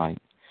website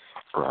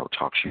or our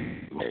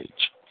TalkShoe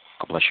page.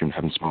 God bless you and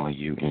heaven smile on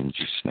you. In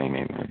Jesus' name,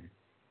 amen.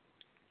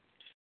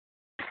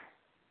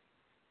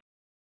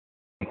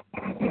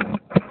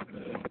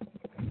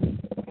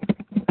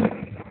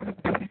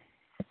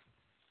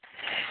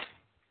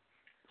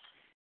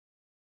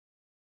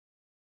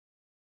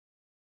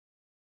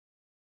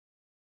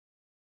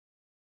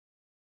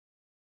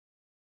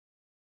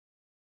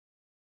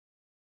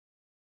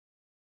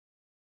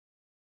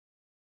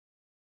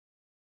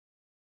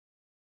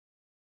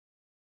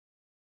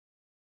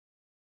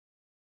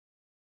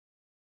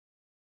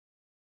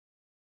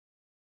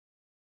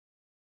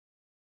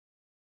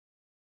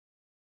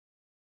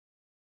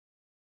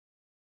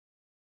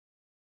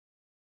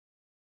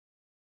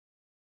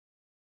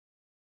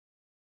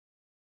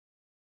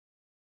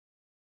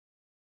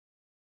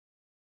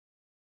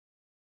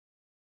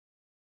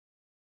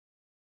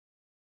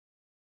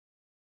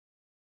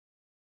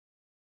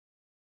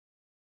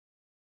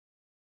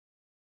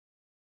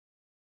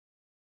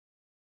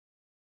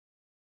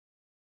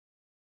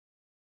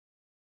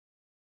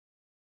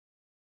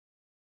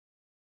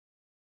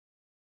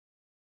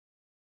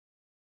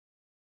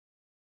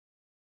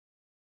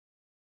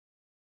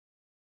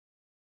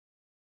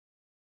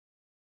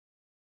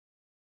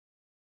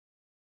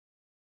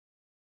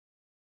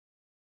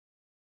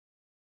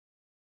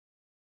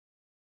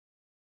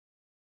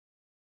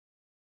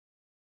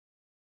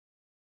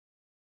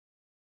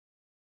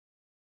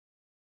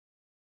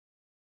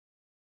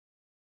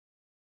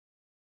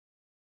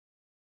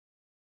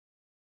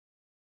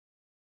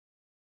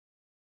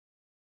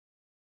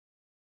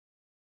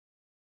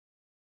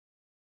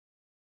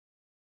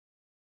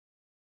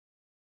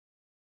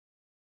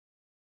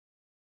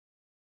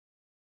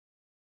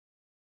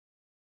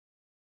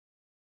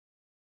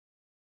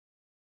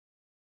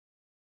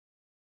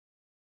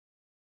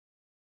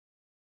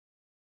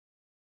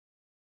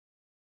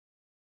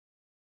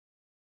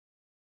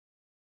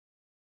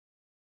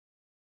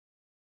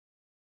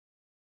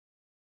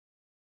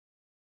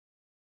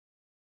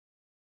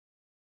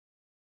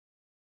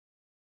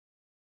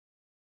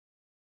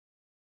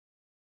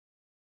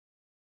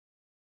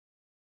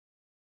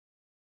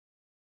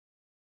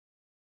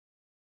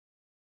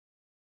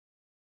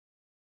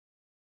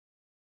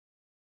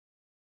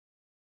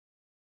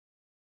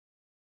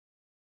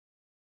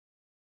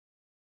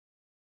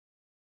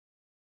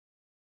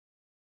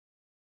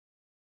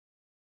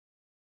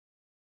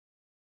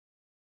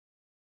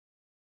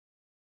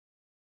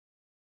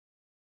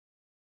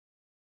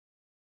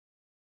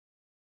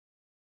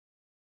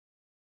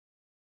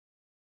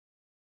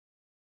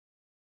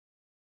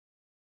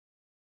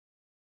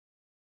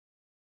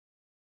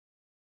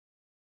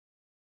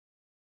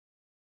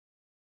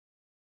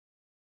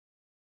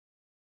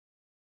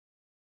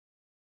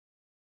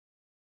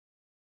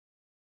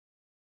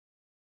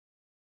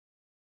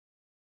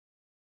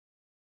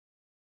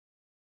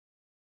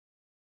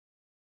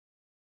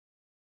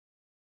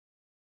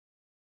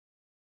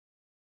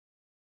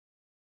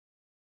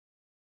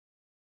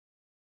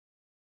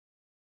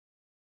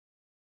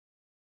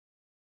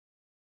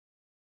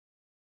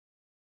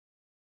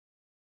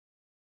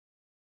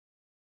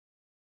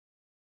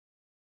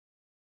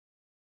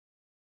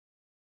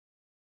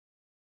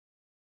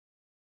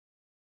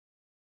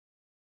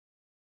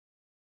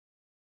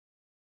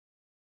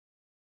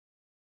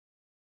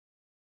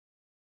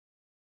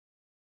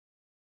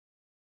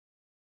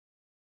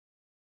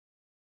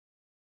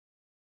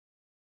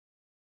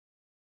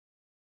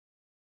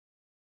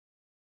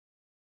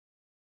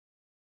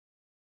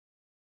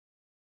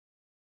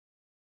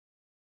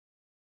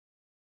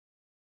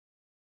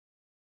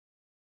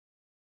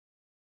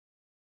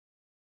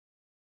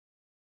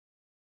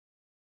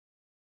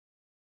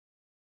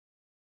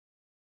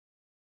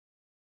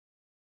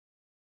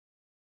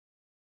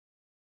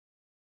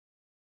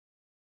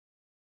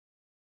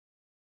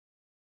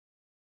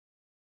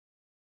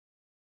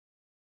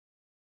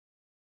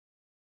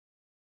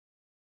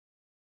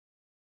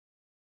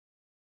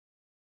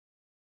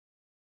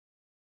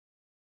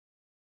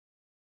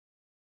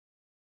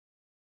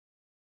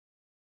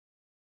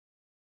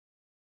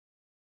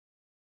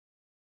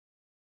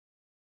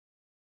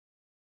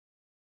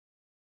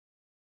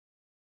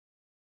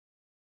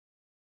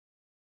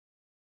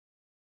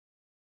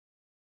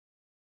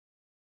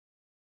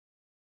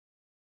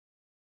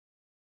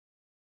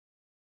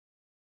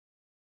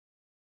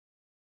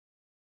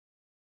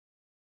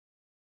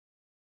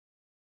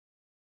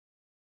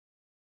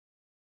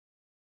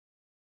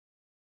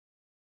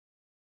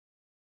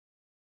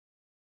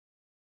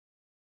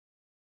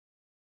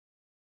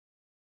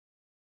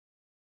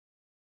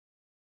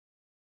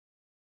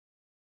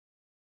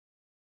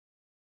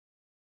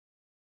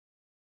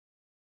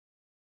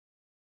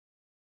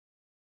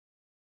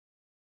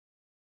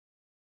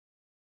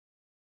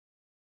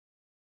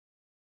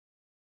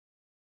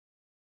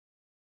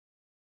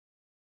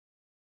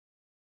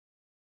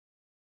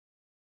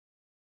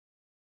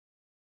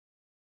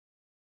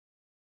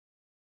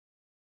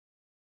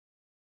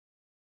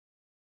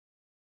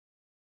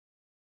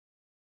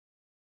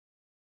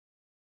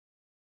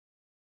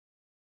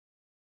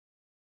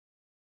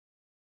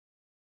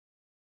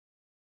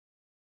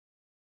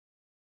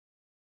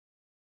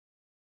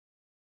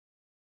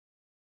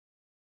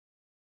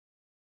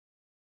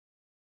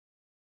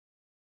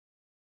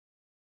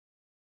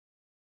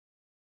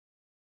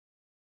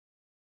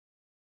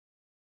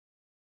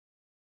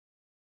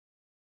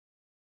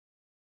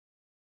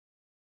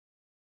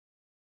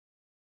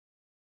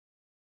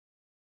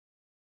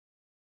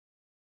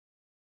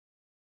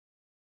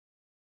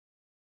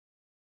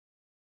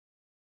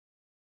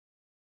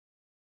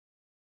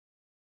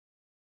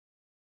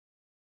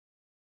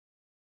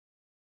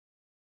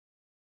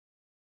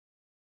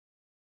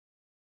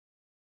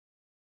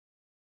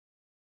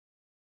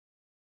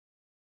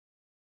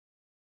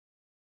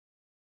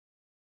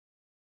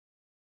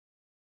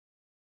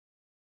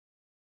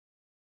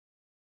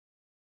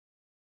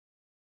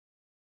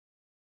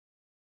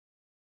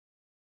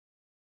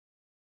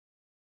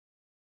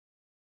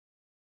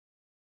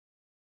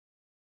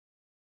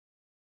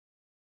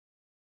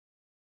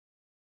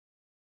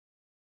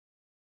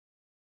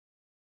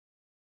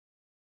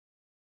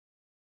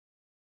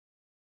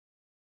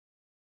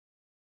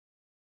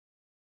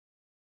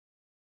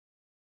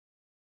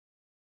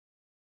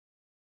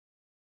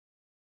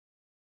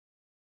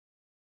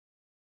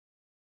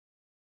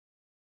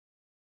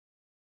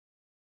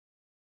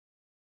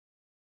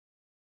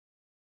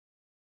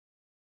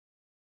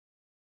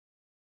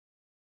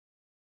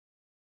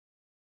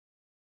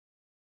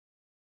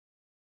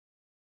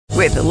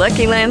 With the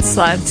Lucky Land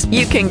Slots,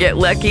 you can get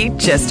lucky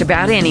just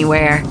about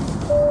anywhere.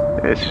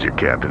 This is your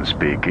captain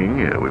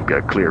speaking. We've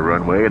got clear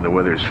runway and the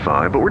weather's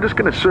fine, but we're just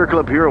going to circle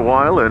up here a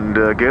while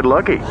and get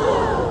lucky.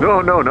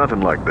 No,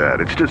 nothing like that.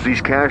 It's just these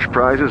cash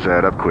prizes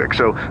add up quick.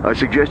 So I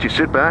suggest you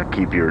sit back,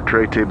 keep your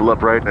tray table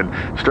upright,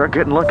 and start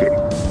getting lucky.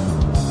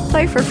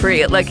 Play for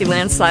free at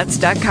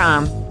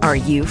LuckyLandSlots.com. Are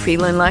you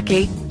feeling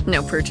lucky?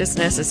 No purchase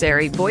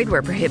necessary. Void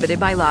where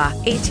prohibited by law.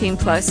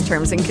 18+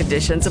 terms and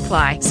conditions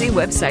apply. See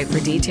website for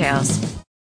details.